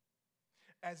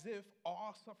 As if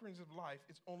all sufferings of life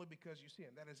is only because you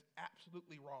sin. That is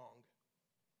absolutely wrong.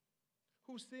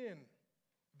 Who sinned?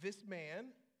 This man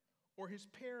or his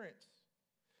parents?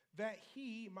 That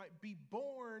he might be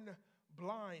born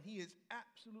blind. He is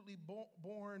absolutely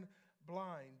born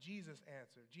blind. Jesus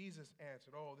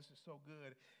answered, oh, this is so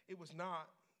good. It was not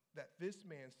that this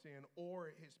man sinned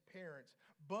or his parents,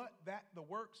 but that the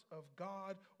works of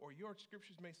God, or your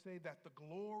scriptures may say that the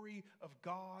glory of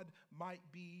God might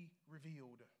be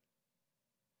revealed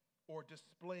or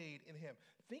displayed in him.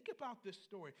 Think about this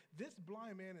story. This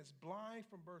blind man is blind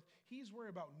from birth. He's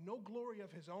worried about no glory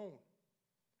of his own.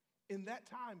 In that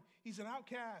time, he's an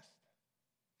outcast.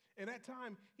 In that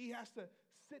time, he has to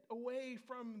sit away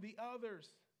from the others.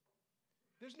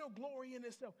 There's no glory in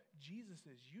itself. Jesus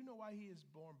says, you know why he is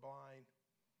born blind?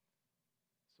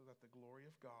 So that the glory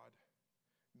of God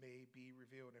may be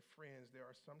revealed. And friends, there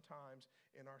are some times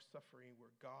in our suffering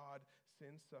where God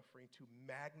sends suffering to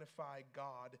magnify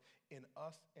God in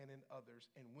us and in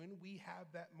others. And when we have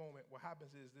that moment, what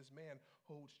happens is this man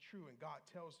holds true and God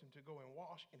tells him to go and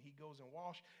wash, and he goes and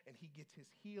wash and he gets his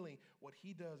healing. What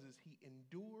he does is he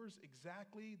endures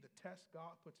exactly the test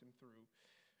God puts him through.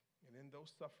 And in those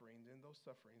sufferings,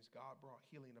 God brought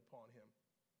healing upon him.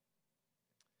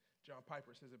 John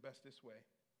Piper says it best this way.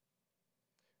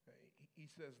 He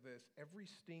says this: every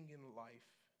sting in life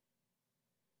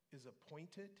is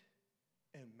appointed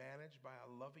and managed by a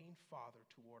loving Father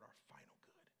toward our final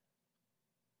good.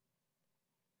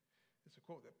 It's a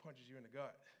quote that punches you in the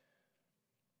gut,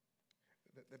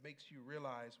 that makes you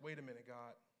realize, wait a minute,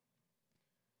 God,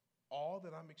 all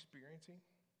that I'm experiencing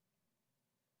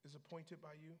is appointed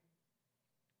by you.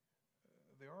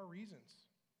 There are reasons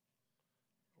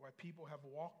why people have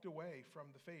walked away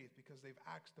from the faith, because they've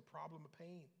asked the problem of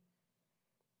pain.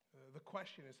 The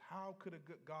question is, how could a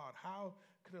good God, how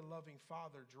could a loving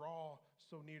Father draw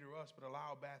so near to us but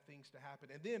allow bad things to happen?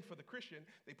 And then for the Christian,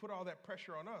 they put all that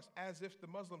pressure on us as if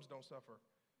the Muslims don't suffer,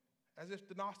 as if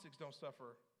the Gnostics don't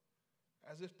suffer,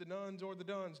 as if the nuns or the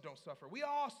duns don't suffer. We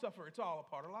all suffer. It's all a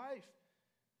part of life.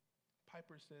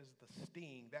 Piper says the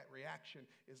sting, that reaction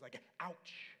is like,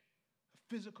 ouch,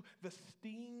 physical, the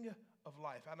sting of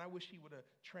life. And I wish he would have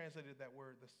translated that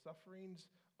word. The sufferings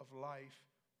of life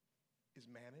is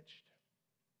managed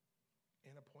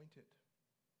and appointed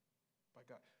by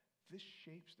God. This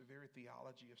shapes the very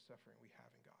theology of suffering we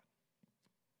have in God.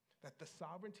 That the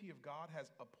sovereignty of God has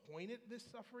appointed this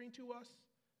suffering to us,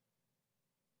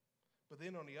 but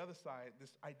then on the other side,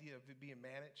 this idea of it being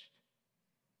managed,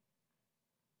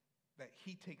 that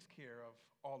he takes care of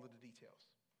all of the details.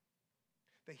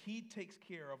 That he takes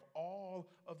care of all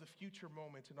of the future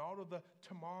moments and all of the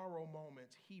tomorrow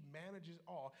moments. He manages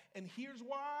all. And here's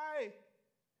why.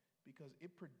 Because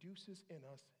it produces in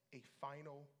us a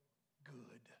final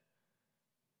good.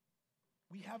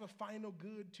 We have a final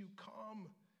good to come.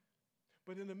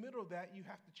 But in the middle of that, you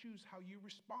have to choose how you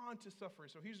respond to suffering.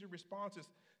 So here's the responses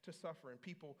to suffering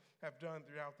people have done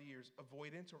throughout the years: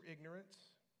 avoidance or ignorance,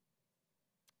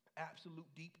 absolute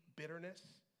deep bitterness,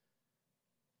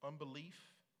 unbelief,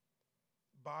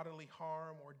 bodily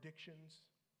harm or addictions.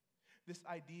 This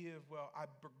idea of, well, I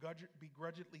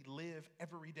begrudgingly live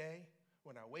every day.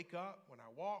 When I wake up, when I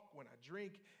walk, when I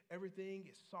drink, everything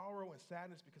is sorrow and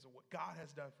sadness because of what God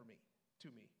has done for me, to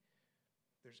me.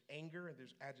 There's anger and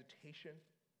there's agitation.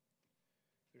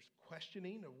 There's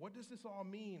questioning of, what does this all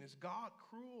mean? Is God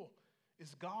cruel?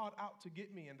 Is God out to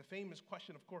get me? And the famous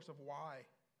question, of course, of why.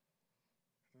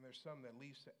 And there's some that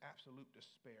leads to absolute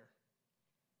despair.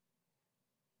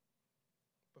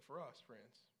 But for us,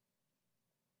 friends,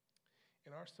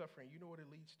 in our suffering, you know what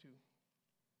it leads to?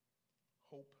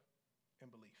 Hope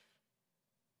and belief.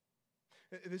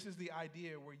 This is the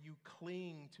idea where you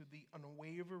cling to the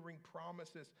unwavering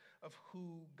promises of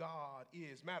who God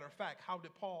is. Matter of fact, how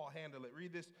did Paul handle it?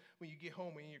 Read this when you get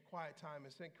home in your quiet time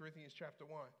in 2 Corinthians chapter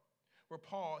 1, where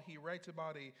Paul, he writes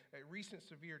about a recent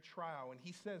severe trial, and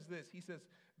he says this. He says,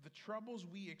 the troubles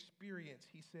we experience,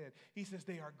 he says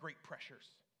they are great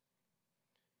pressures.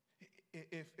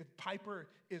 If Piper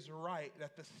is right,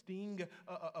 that the sting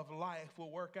of life will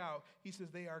work out, he says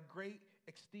they are great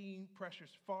extreme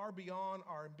pressures, far beyond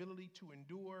our ability to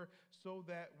endure, so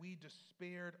that we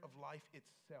despaired of life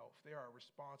itself. There are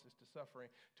responses to suffering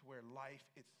to where life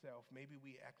itself, maybe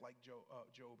we act like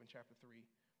Job in chapter 3,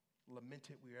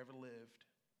 lamented we ever lived.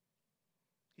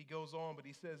 He goes on, but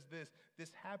he says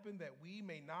this happened that we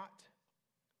may not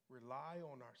rely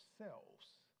on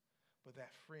ourselves, but that,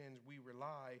 friends, we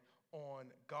rely on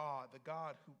God, the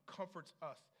God who comforts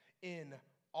us in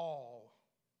all.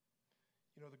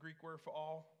 You know the Greek word for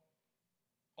all?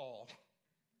 All.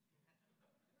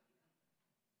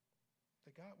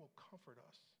 That God will comfort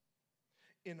us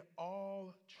in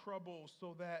all trouble,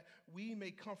 so that we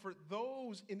may comfort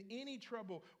those in any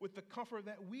trouble with the comfort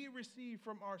that we receive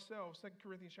from ourselves. 2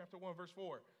 Corinthians chapter 1, verse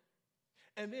 4.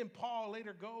 And then Paul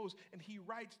later goes and he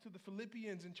writes to the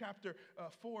Philippians in chapter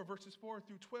 4, verses 4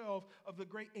 through 12, of the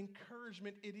great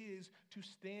encouragement it is to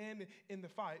stand in the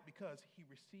fight, because he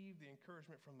received the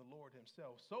encouragement from the Lord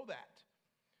himself, so that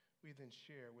we then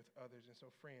share with others. And so,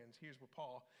 friends, here's what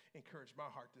Paul encouraged my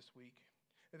heart this week.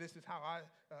 And this is how I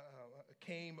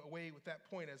came away with that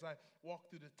point as I walked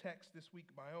through the text this week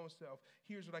my own self.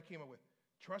 Here's what I came up with.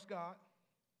 Trust God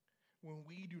when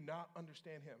we do not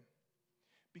understand him,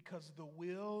 because the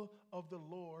will of the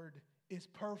Lord is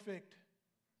perfect,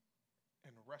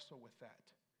 and wrestle with that.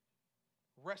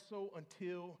 Wrestle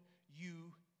until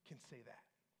you can say that.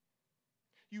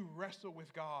 You wrestle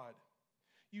with God.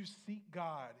 You seek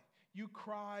God. You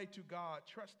cry to God.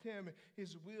 Trust him.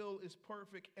 His will is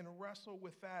perfect, and wrestle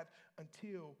with that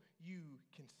until you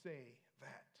can say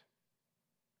that.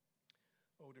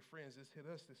 Oh, dear friends, this hit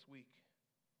us this week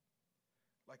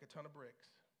like a ton of bricks.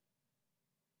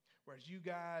 Whereas you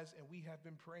guys and we have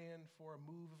been praying for a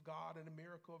move of God and a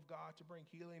miracle of God to bring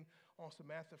healing on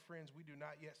Samantha, friends, we do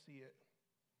not yet see it.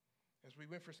 As we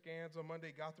went for scans on Monday,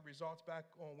 got the results back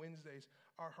on Wednesdays,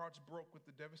 our hearts broke with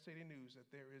the devastating news that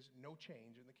there is no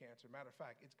change in the cancer. Matter of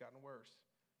fact, it's gotten worse.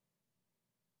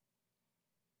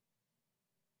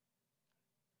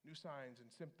 New signs and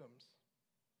symptoms.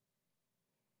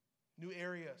 New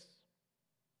areas.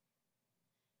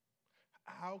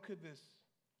 How could this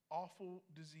awful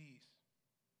disease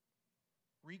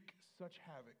wreak such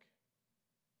havoc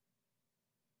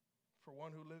for one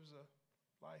who lives a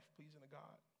life pleasing to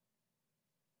God?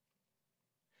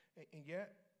 And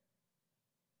yet,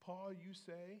 Paul, you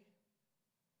say,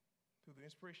 through the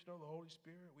inspiration of the Holy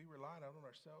Spirit, we rely not on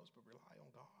ourselves, but rely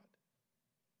on God.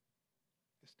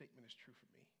 This statement is true for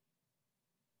me.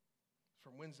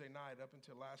 From Wednesday night up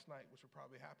until last night, which will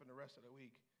probably happen the rest of the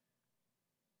week,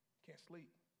 can't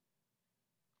sleep.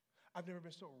 I've never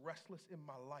been so restless in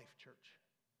my life, church.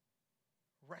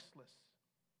 Restless.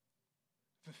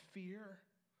 The fear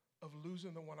of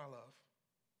losing the one I love.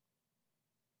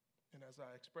 And as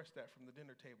I expressed that from the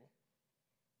dinner table,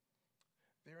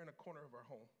 there in a corner of our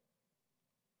home,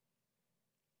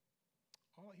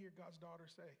 all I hear God's daughter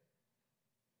say,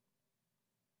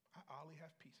 Ollie,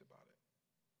 have peace about it.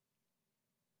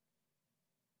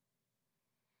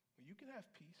 Well, you can have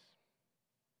peace.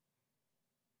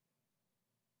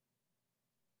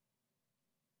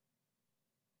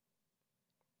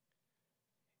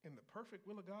 In the perfect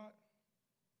will of God,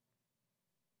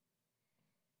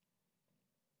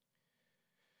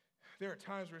 there are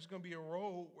times where it's going to be a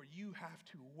road where you have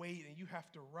to wait and you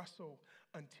have to wrestle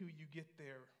until you get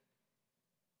there.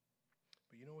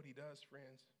 But you know what he does,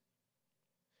 friends?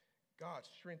 God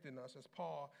strengthened us. As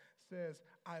Paul says,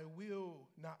 I will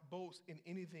not boast in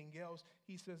anything else.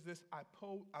 He says this, I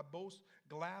boast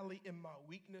gladly in my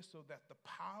weakness so that the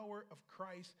power of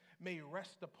Christ may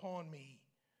rest upon me.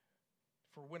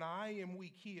 For when I am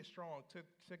weak, he is strong. 2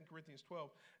 Corinthians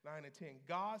 12, 9 and 10.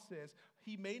 God says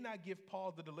he may not give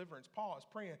Paul the deliverance. Paul is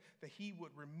praying that he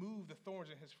would remove the thorns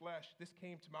in his flesh. This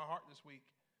came to my heart this week.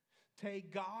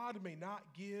 God may not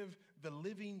give the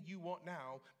living you want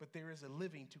now, but there is a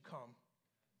living to come.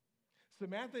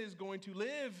 Samantha is going to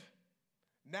live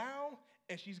now,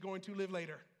 and she's going to live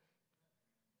later.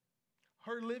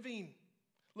 Her living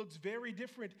looks very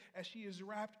different as she is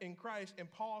wrapped in Christ.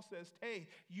 And Paul says, hey,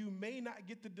 you may not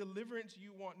get the deliverance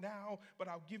you want now, but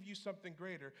I'll give you something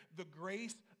greater. The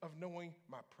grace of knowing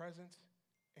my presence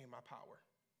and my power.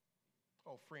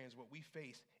 Oh, friends, what we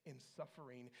face in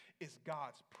suffering is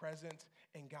God's presence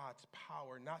and God's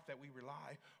power. Not that we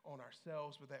rely on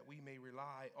ourselves, but that we may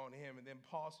rely on him. And then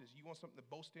Paul says, you want something to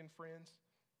boast in, friends?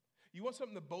 You want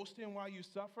something to boast in while you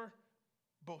suffer?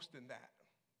 Boast in that.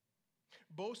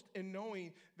 Boast in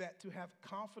knowing that to have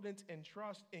confidence and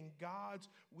trust in God's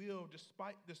will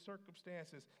despite the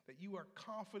circumstances, that you are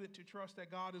confident to trust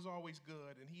that God is always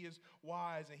good and he is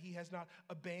wise and he has not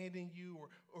abandoned you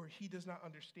or he does not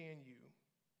understand you.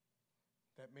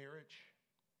 That marriage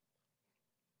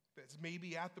that's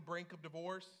maybe at the brink of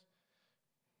divorce,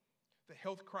 the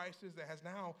health crisis that has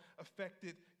now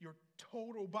affected your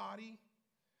total body,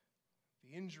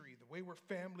 the injury, the wayward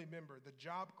family member, the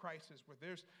job crisis where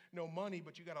there's no money,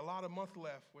 but you got a lot of month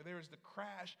left, where there is the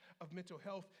crash of mental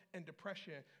health and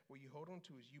depression, what you hold on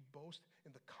to is you boast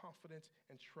in the confidence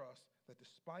and trust that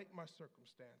despite my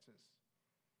circumstances,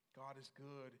 God is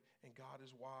good and God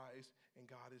is wise and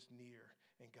God is near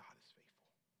and God is faithful.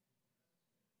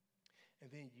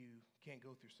 And then you can't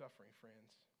go through suffering,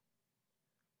 friends,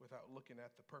 without looking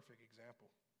at the perfect example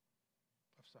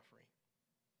of suffering.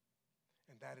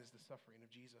 And that is the suffering of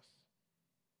Jesus.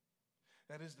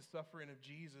 That is the suffering of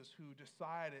Jesus, who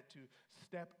decided to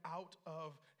step out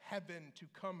of heaven to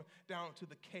come down to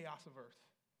the chaos of earth,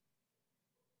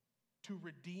 to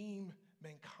redeem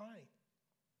mankind,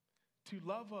 to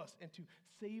love us and to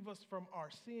save us from our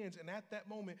sins. And at that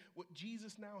moment, what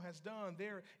Jesus now has done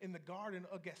there in the Garden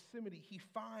of Gethsemane, he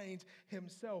finds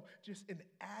himself just in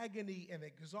agony and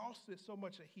exhausted so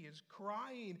much that he is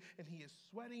crying and he is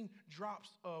sweating drops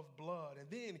of blood. And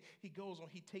then he goes on,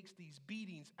 he takes these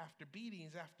beatings after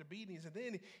beatings after beatings. And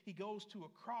then he goes to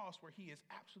a cross where he is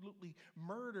absolutely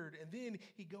murdered. And then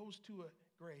he goes to a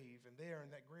grave, and there in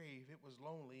that grave, it was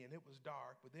lonely and it was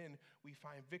dark, but then we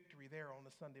find victory there on the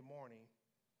Sunday morning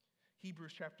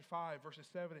Hebrews chapter 5, verses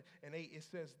 7 and 8, it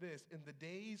says this: in the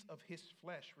days of his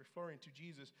flesh, referring to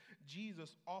Jesus,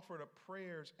 Jesus offered up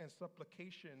prayers and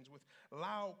supplications with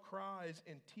loud cries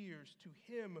and tears to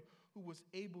him who was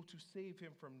able to save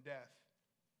him from death.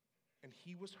 And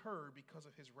he was heard because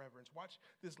of his reverence. Watch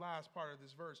this last part of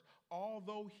this verse.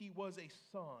 Although he was a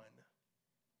son,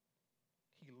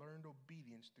 he learned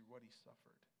obedience through what he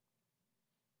suffered.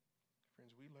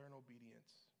 Friends, we learn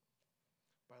obedience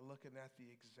by looking at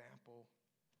the example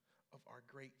of our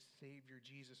great Savior,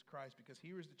 Jesus Christ, because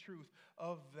here is the truth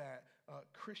of that.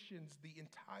 Christians, the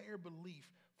entire belief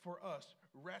for us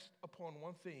rests upon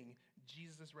one thing: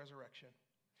 Jesus' resurrection.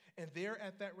 And there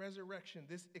at that resurrection,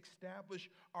 this established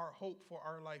our hope for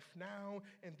our life now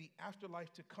and the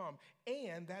afterlife to come.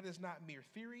 And that is not mere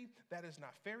theory. That is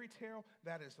not fairy tale.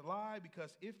 That is a lie,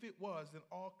 because if it was, then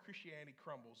all Christianity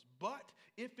crumbles. But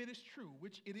if it is true,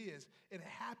 which it is, it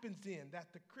happens in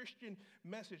that the Christian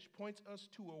message points us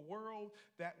to a world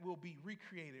that will be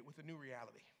recreated with a new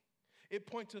reality. It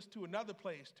points us to another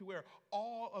place, to where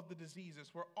all of the diseases,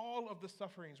 where all of the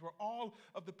sufferings, where all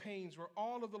of the pains, where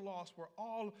all of the loss, where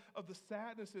all of the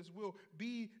sadnesses will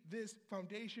be this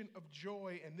foundation of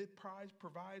joy, and it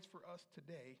provides for us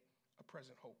today a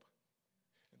present hope.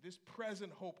 And this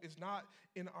present hope is not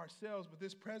in ourselves, but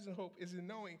this present hope is in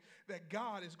knowing that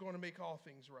God is going to make all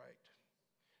things right.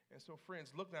 And so,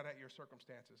 friends, look not at your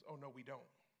circumstances. Oh, no, we don't.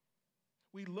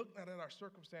 We look not at our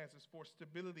circumstances for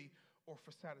stability or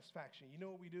for satisfaction. You know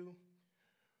what we do?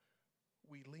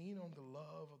 We lean on the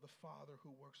love of the Father who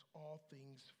works all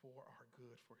things for our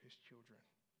good for his children.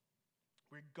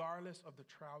 Regardless of the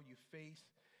trial you face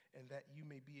and that you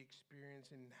may be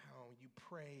experiencing now, you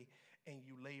pray and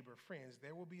you labor. Friends,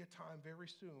 there will be a time very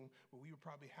soon where we will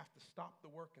probably have to stop the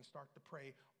work and start to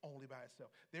pray only by itself.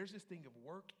 There's this thing of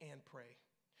work and pray.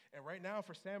 And right now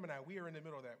for Sam and I, we are in the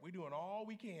middle of that. We're doing all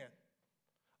we can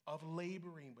of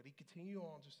laboring, but he continued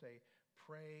on to say,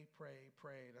 pray, pray,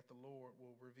 pray that the Lord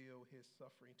will reveal his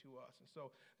suffering to us. And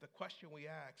so the question we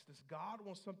ask, does God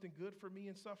want something good for me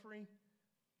in suffering?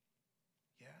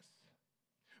 Yes.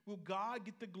 Will God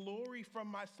get the glory from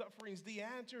my sufferings? The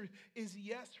answer is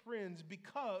yes, friends,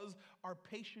 because our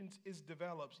patience is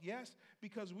developed. Yes,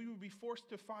 because we will be forced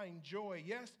to find joy.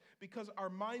 Yes, because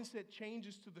our mindset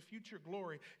changes to the future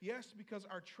glory. Yes, because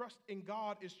our trust in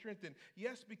God is strengthened.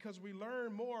 Yes, because we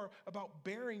learn more about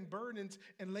bearing burdens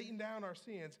and laying down our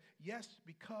sins. Yes,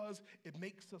 because it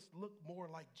makes us look more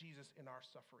like Jesus in our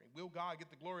suffering. Will God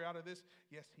get the glory out of this?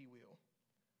 Yes, he will.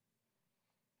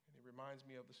 And it reminds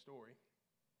me of the story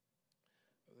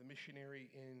of the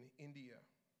missionary in India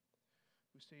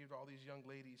who saved all these young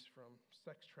ladies from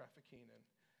sex trafficking. And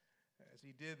as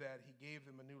he did that, he gave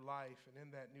them a new life. And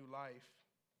in that new life,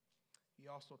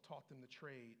 he also taught them the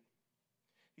trade.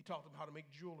 He taught them how to make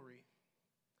jewelry.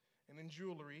 And in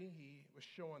jewelry, he was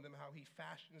showing them how he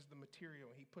fashions the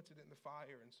material and he puts it in the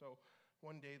fire. And so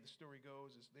one day, the story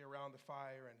goes, is they're around the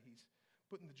fire and he's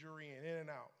putting the jewelry in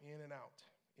and out, in and out,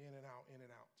 in and out, in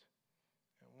and out.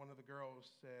 And one of the girls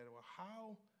said, well,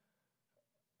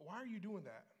 why are you doing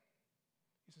that?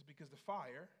 He says, because the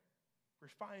fire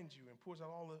refines you and pours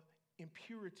out all the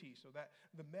impurity so that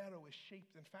the metal is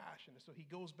shaped and fashioned. And so he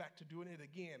goes back to doing it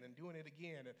again and doing it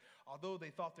again. And although they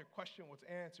thought their question was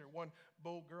answered, one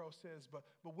bold girl says, but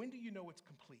when do you know it's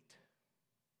complete?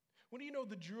 When do you know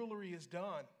the jewelry is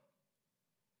done?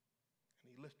 And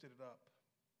he lifted it up.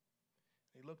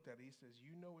 And he looked at it. He says,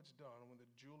 you know it's done when the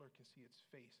jeweler can see its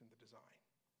face in the design.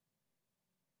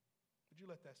 Would you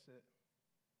let that sit?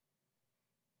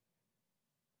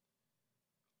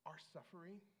 Our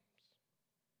suffering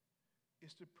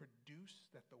is to produce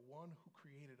that the one who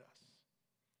created us,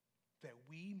 that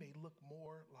we may look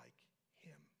more like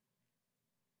him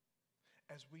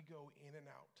as we go in and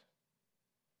out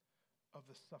of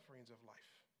the sufferings of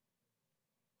life,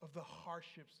 of the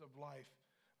hardships of life,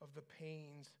 of the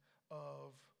pains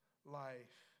of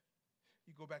life.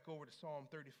 You go back over to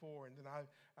Psalm 34, and then I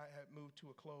have moved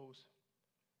to a close.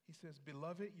 He says,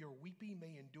 beloved, your weeping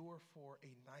may endure for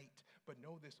a night, but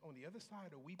know this, on the other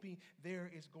side of weeping,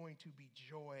 there is going to be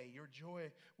joy. Your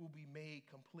joy will be made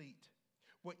complete.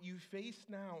 What you face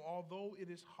now, although it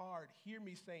is hard, hear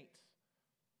me, saints,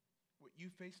 what you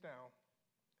face now,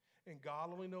 and God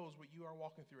only knows what you are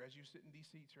walking through as you sit in these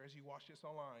seats or as you watch this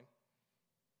online,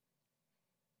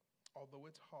 although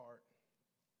it's hard,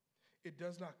 it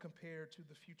does not compare to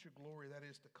the future glory that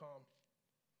is to come.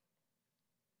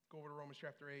 Go over to Romans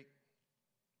chapter 8.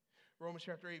 Romans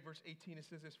chapter 8, verse 18, it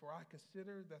says this, for I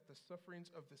consider that the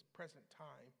sufferings of this present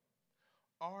time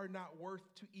are not worth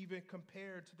to even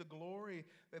compare to the glory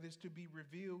that is to be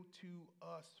revealed to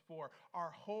us. For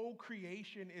our whole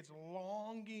creation is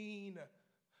longing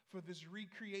for this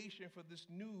recreation, for this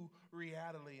new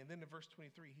reality. And then in verse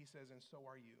 23, he says, and so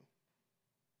are you.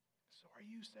 So are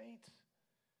you, saints.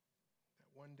 That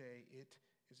one day it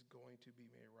is going to be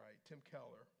made right. Tim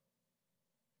Keller,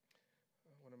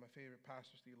 one of my favorite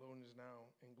pastors, theologians now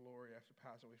in glory after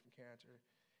passing away from cancer,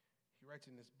 he writes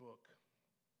in this book,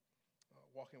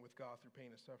 Walking with God Through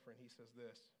Pain and Suffering, he says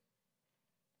this: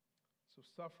 so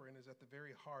suffering is at the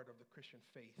very heart of the Christian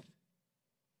faith.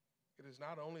 It is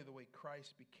not only the way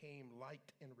Christ became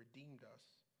light and redeemed us,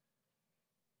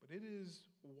 but it is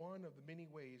one of the many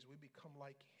ways we become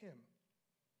like him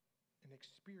and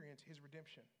experience his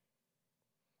redemption.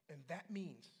 And that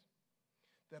means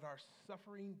that our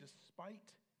suffering,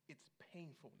 despite its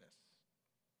painfulness,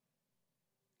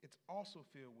 it's also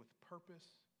filled with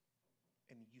purpose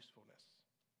and usefulness.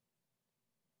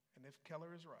 And if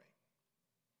Keller is right,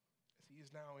 as he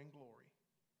is now in glory,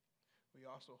 we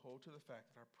also hold to the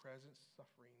fact that our present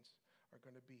sufferings are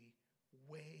going to be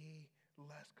way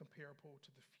less comparable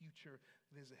to the future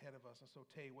that is ahead of us. And so,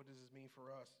 Tay, what does this mean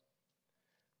for us?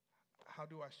 How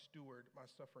do I steward my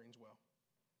sufferings well?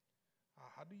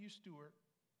 How do you steward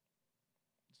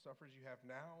the sufferings you have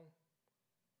now,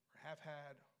 or have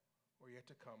had, or yet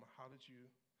to come? How do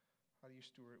you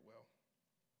steward it well?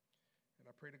 And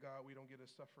I pray to God we don't get a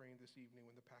suffering this evening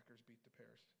when the Packers beat the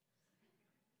Bears.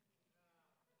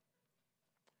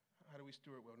 How do we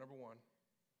steward well? Number one,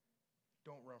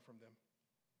 don't run from them.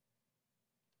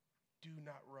 Do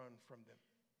not run from them.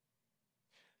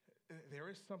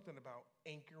 There is something about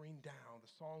anchoring down.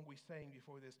 The song we sang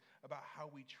before this about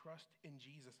how we trust in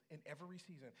Jesus in every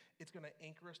season. It's going to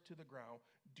anchor us to the ground.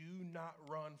 Do not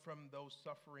run from those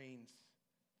sufferings.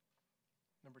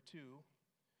 Number two,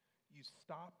 you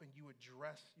stop and you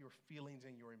address your feelings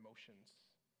and your emotions.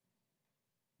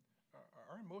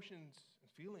 Our emotions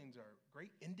and feelings are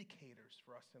great indicators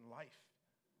for us in life.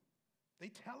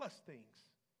 They tell us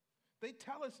things. They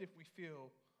tell us if we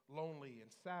feel lonely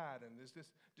and sad, and there's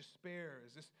this despair,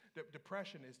 is this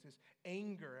depression, is this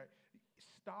anger.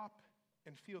 Stop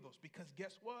and feel those, because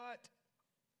guess what?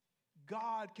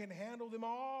 God can handle them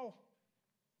all.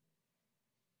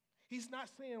 He's not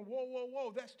saying, whoa, whoa,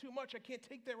 whoa, that's too much. I can't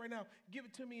take that right now. Give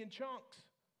it to me in chunks.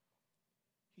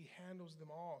 He handles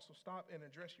them all. So stop and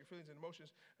address your feelings and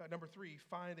emotions. Number three,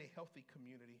 find a healthy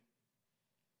community.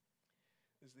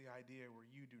 This is the idea where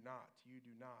you do not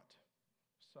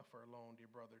suffer alone,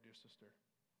 dear brother, dear sister.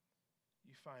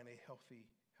 You find a healthy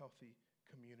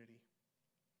community.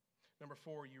 Number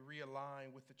four, you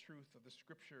realign with the truth of the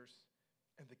scriptures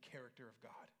and the character of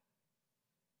God.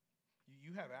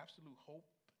 You have absolute hope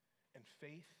and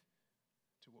faith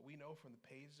to what we know from the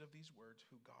pages of these words,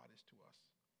 who God is to us.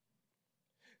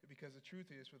 Because the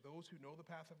truth is, for those who know the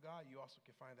path of God, you also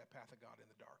can find that path of God in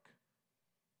the dark.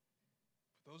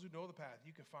 For those who know the path,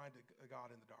 you can find a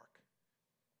God in the dark.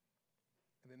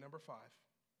 And then number five,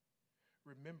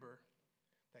 remember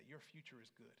that your future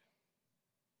is good.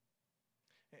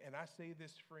 And I say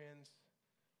this, friends,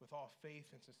 with all faith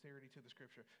and sincerity to the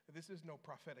scripture. This is no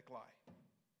prophetic lie.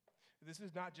 This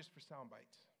is not just for sound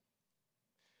bites.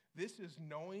 This is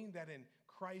knowing that in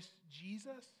Christ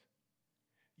Jesus,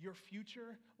 your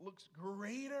future looks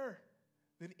greater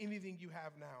than anything you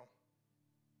have now.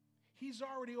 He's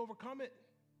already overcome it.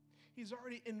 He's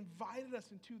already invited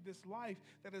us into this life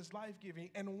that is life-giving.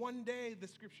 And one day, the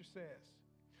scripture says,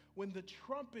 when the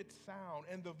trumpet sound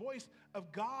and the voice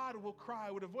of God will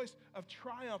cry with a voice of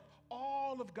triumph,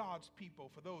 all of God's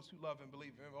people, for those who love and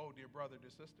believe him, oh, dear brother, dear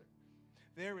sister,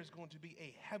 there is going to be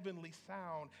a heavenly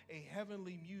sound, a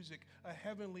heavenly music, a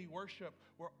heavenly worship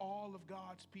where all of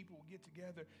God's people will get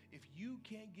together. If you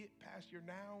can't get past your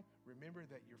now, remember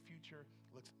that your future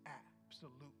looks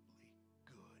absolutely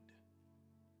good.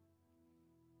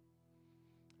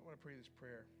 I want to pray this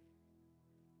prayer.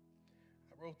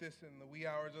 I wrote this in the wee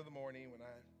hours of the morning when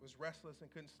I was restless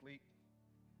and couldn't sleep.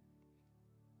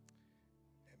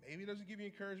 And maybe it doesn't give you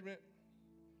encouragement,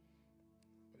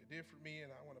 but it did for me,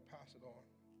 and I want to pass it on.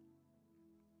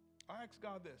 I asked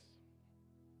God this.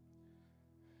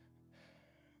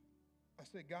 I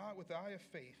said, God, with the eye of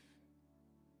faith,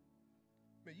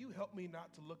 may you help me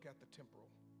not to look at the temporal,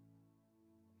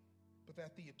 but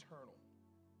at the eternal,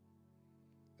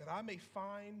 that I may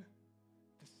find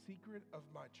the secret of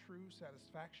my true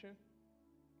satisfaction,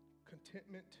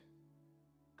 contentment,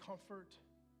 comfort,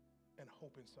 and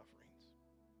hope in sufferings.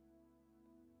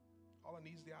 All I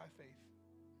need is the eye of faith,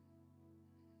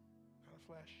 not of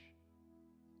flesh,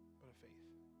 but of faith.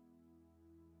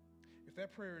 If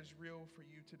that prayer is real for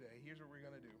you today, here's what we're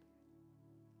going to do.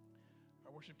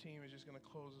 Our worship team is just going to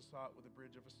close us out with a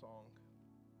bridge of a song.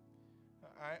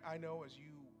 I know as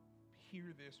you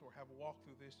hear this or have walked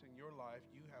through this in your life,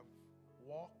 you have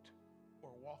walked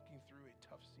or walking through a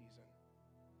tough season.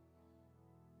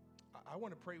 I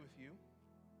want to pray with you.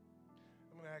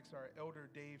 I'm going to ask our elder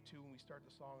Dave too when we start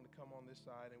the song to come on this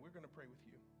side, and we're going to pray with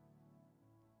you.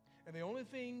 And the only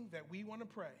thing that we want to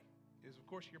pray is, of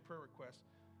course, your prayer request,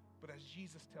 but as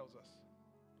Jesus tells us,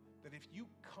 that if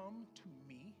you come to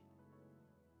me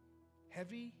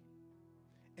heavy,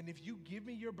 and if you give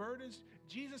me your burdens,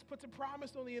 Jesus puts a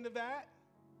promise on the end of that.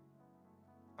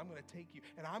 I'm going to take you,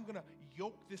 and I'm going to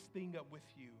yoke this thing up with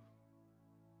you.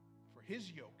 For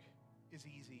his yoke is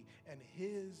easy, and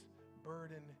his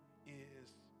burden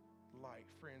is light.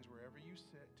 Friends, wherever you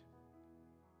sit,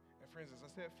 and friends, as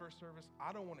I said first service,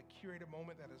 I don't want to curate a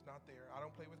moment that is not there. I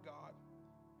don't play with God,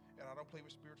 and I don't play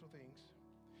with spiritual things.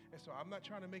 And so I'm not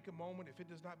trying to make a moment if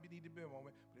it does not need to be a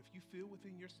moment, but if you feel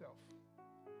within yourself,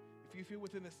 if you feel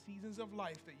within the seasons of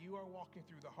life that you are walking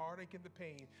through, the heartache and the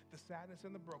pain, the sadness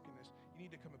and the brokenness, you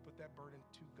need to come and put that burden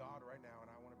to God right now, and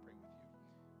I want to pray with you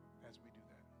as we do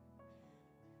that.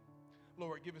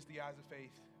 Lord, give us the eyes of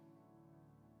faith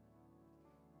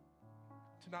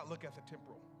to not look at the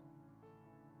temporal,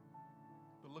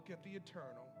 but look at the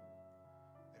eternal,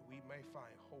 that we may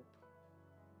find hope,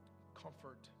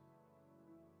 comfort,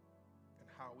 and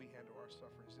how we handle our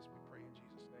sufferings. This we pray in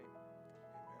Jesus' name. Amen.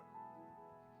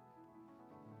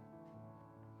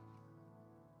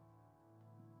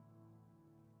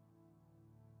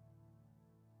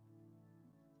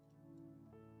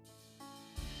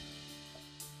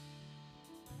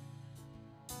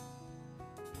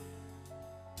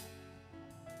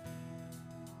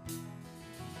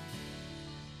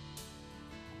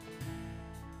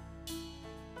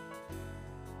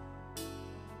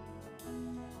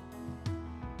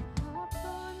 I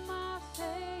put my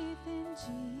faith in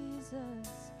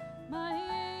Jesus, my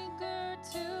anchor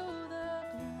to the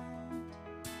ground,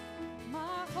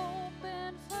 my hope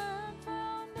and firm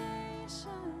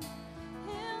foundation.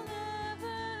 He'll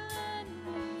never let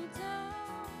me down.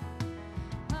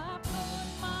 I put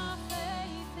my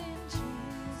faith in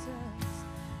Jesus,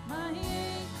 my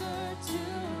anchor to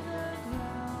the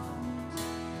ground,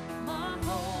 my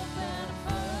hope and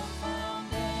firm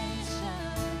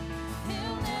foundation.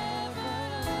 He'll never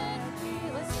let me.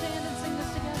 Let's stand and sing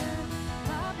this together.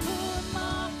 I put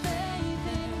my faith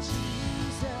in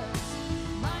Jesus,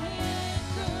 my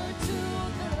anchor to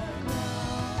the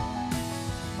ground,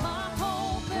 my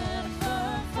hope and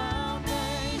firm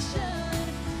foundation.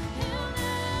 He'll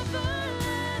never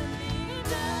let me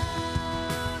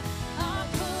down. I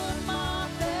put my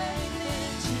faith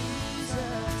in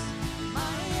Jesus,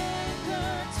 my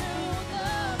anchor to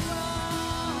the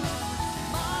ground,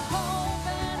 my hope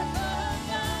and firm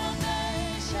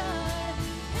foundation.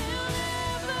 He'll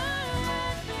never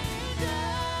let me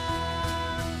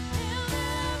down. He'll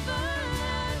never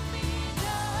let me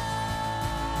down.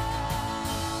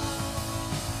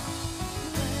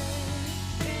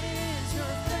 Great is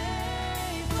your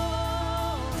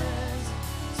faithfulness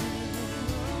to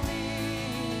me.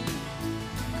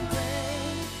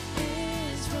 Great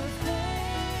is your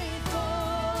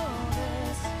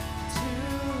faithfulness to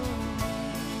me.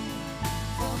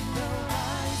 From the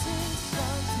rising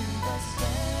sun to the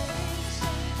setting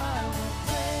sun, I will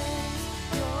praise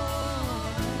your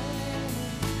name.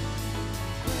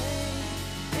 Great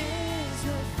is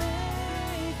your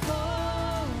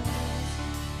faithfulness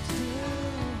to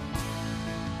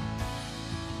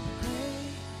me.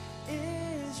 Great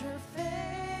is your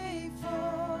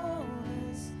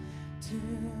faithfulness to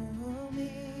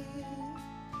me.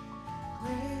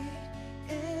 Great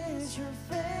is your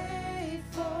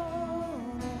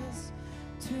faithfulness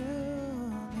to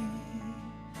me.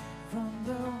 From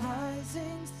the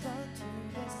rising sun to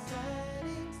the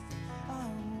setting sun, I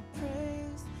will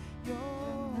praise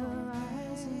your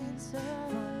name.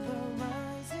 From the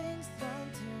rising sun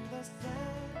to the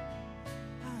setting,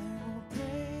 I will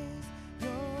praise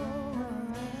your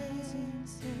name.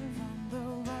 From the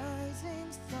rising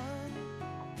sun,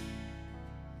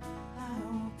 I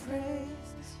will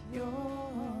praise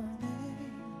your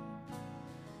name.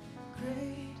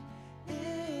 Great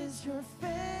is your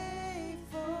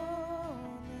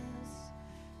faithfulness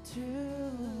to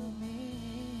me.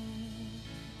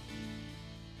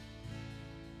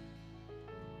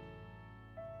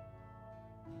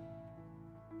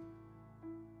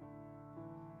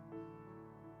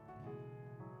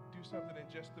 Do something in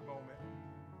just a moment.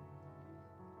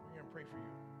 We're going to pray for you.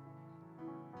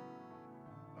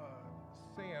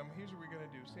 Sam, here's what we're going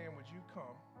to do. Sam, would you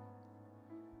come?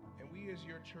 And we as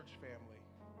your church family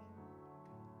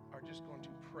are just going to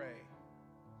pray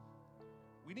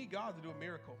We need God to do a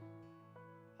miracle.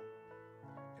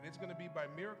 And it's going to be by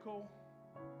miracle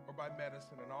or by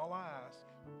medicine. And all I ask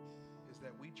is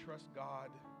that we trust God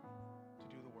to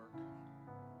do the work.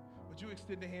 Would you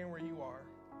extend a hand where you are?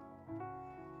 And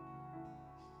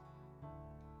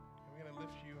we're going to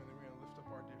lift you, and then we're going to lift up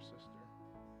our dear sister.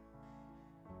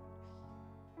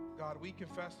 God, we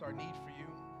confess our need for you,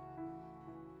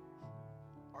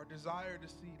 our desire to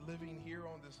see living here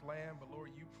on this land. But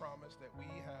Lord, you promised that we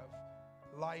have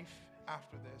life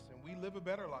after this, and we live a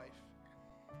better life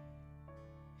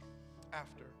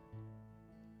after.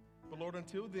 But Lord,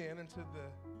 until then, until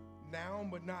the now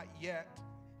but not yet,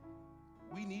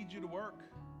 we need you to work.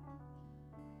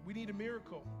 We need a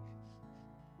miracle.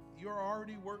 You're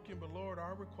already working, but Lord,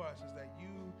 our request is that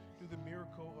you do the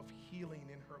miracle of healing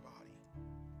in her body.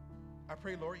 I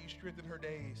pray, Lord, you strengthen her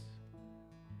days.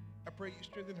 I pray you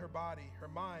strengthen her body, her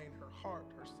mind, her heart,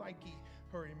 her psyche,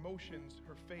 her emotions,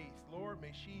 her faith. Lord,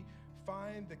 may she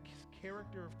find the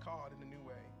character of God in a new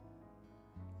way.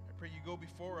 I pray you go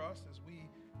before us as we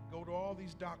go to all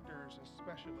these doctors and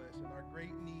specialists in our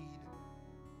great need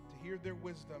to hear their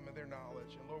wisdom and their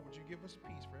knowledge. And Lord, would you give us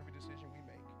peace for every decision we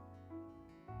make?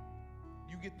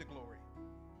 You get the glory.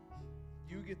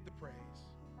 You get the praise.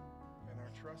 And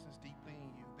our trust is deeply in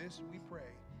you. This we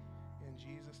pray in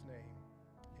Jesus' name.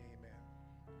 Amen.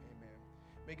 Amen.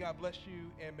 May God bless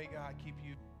you, and may God keep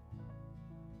you.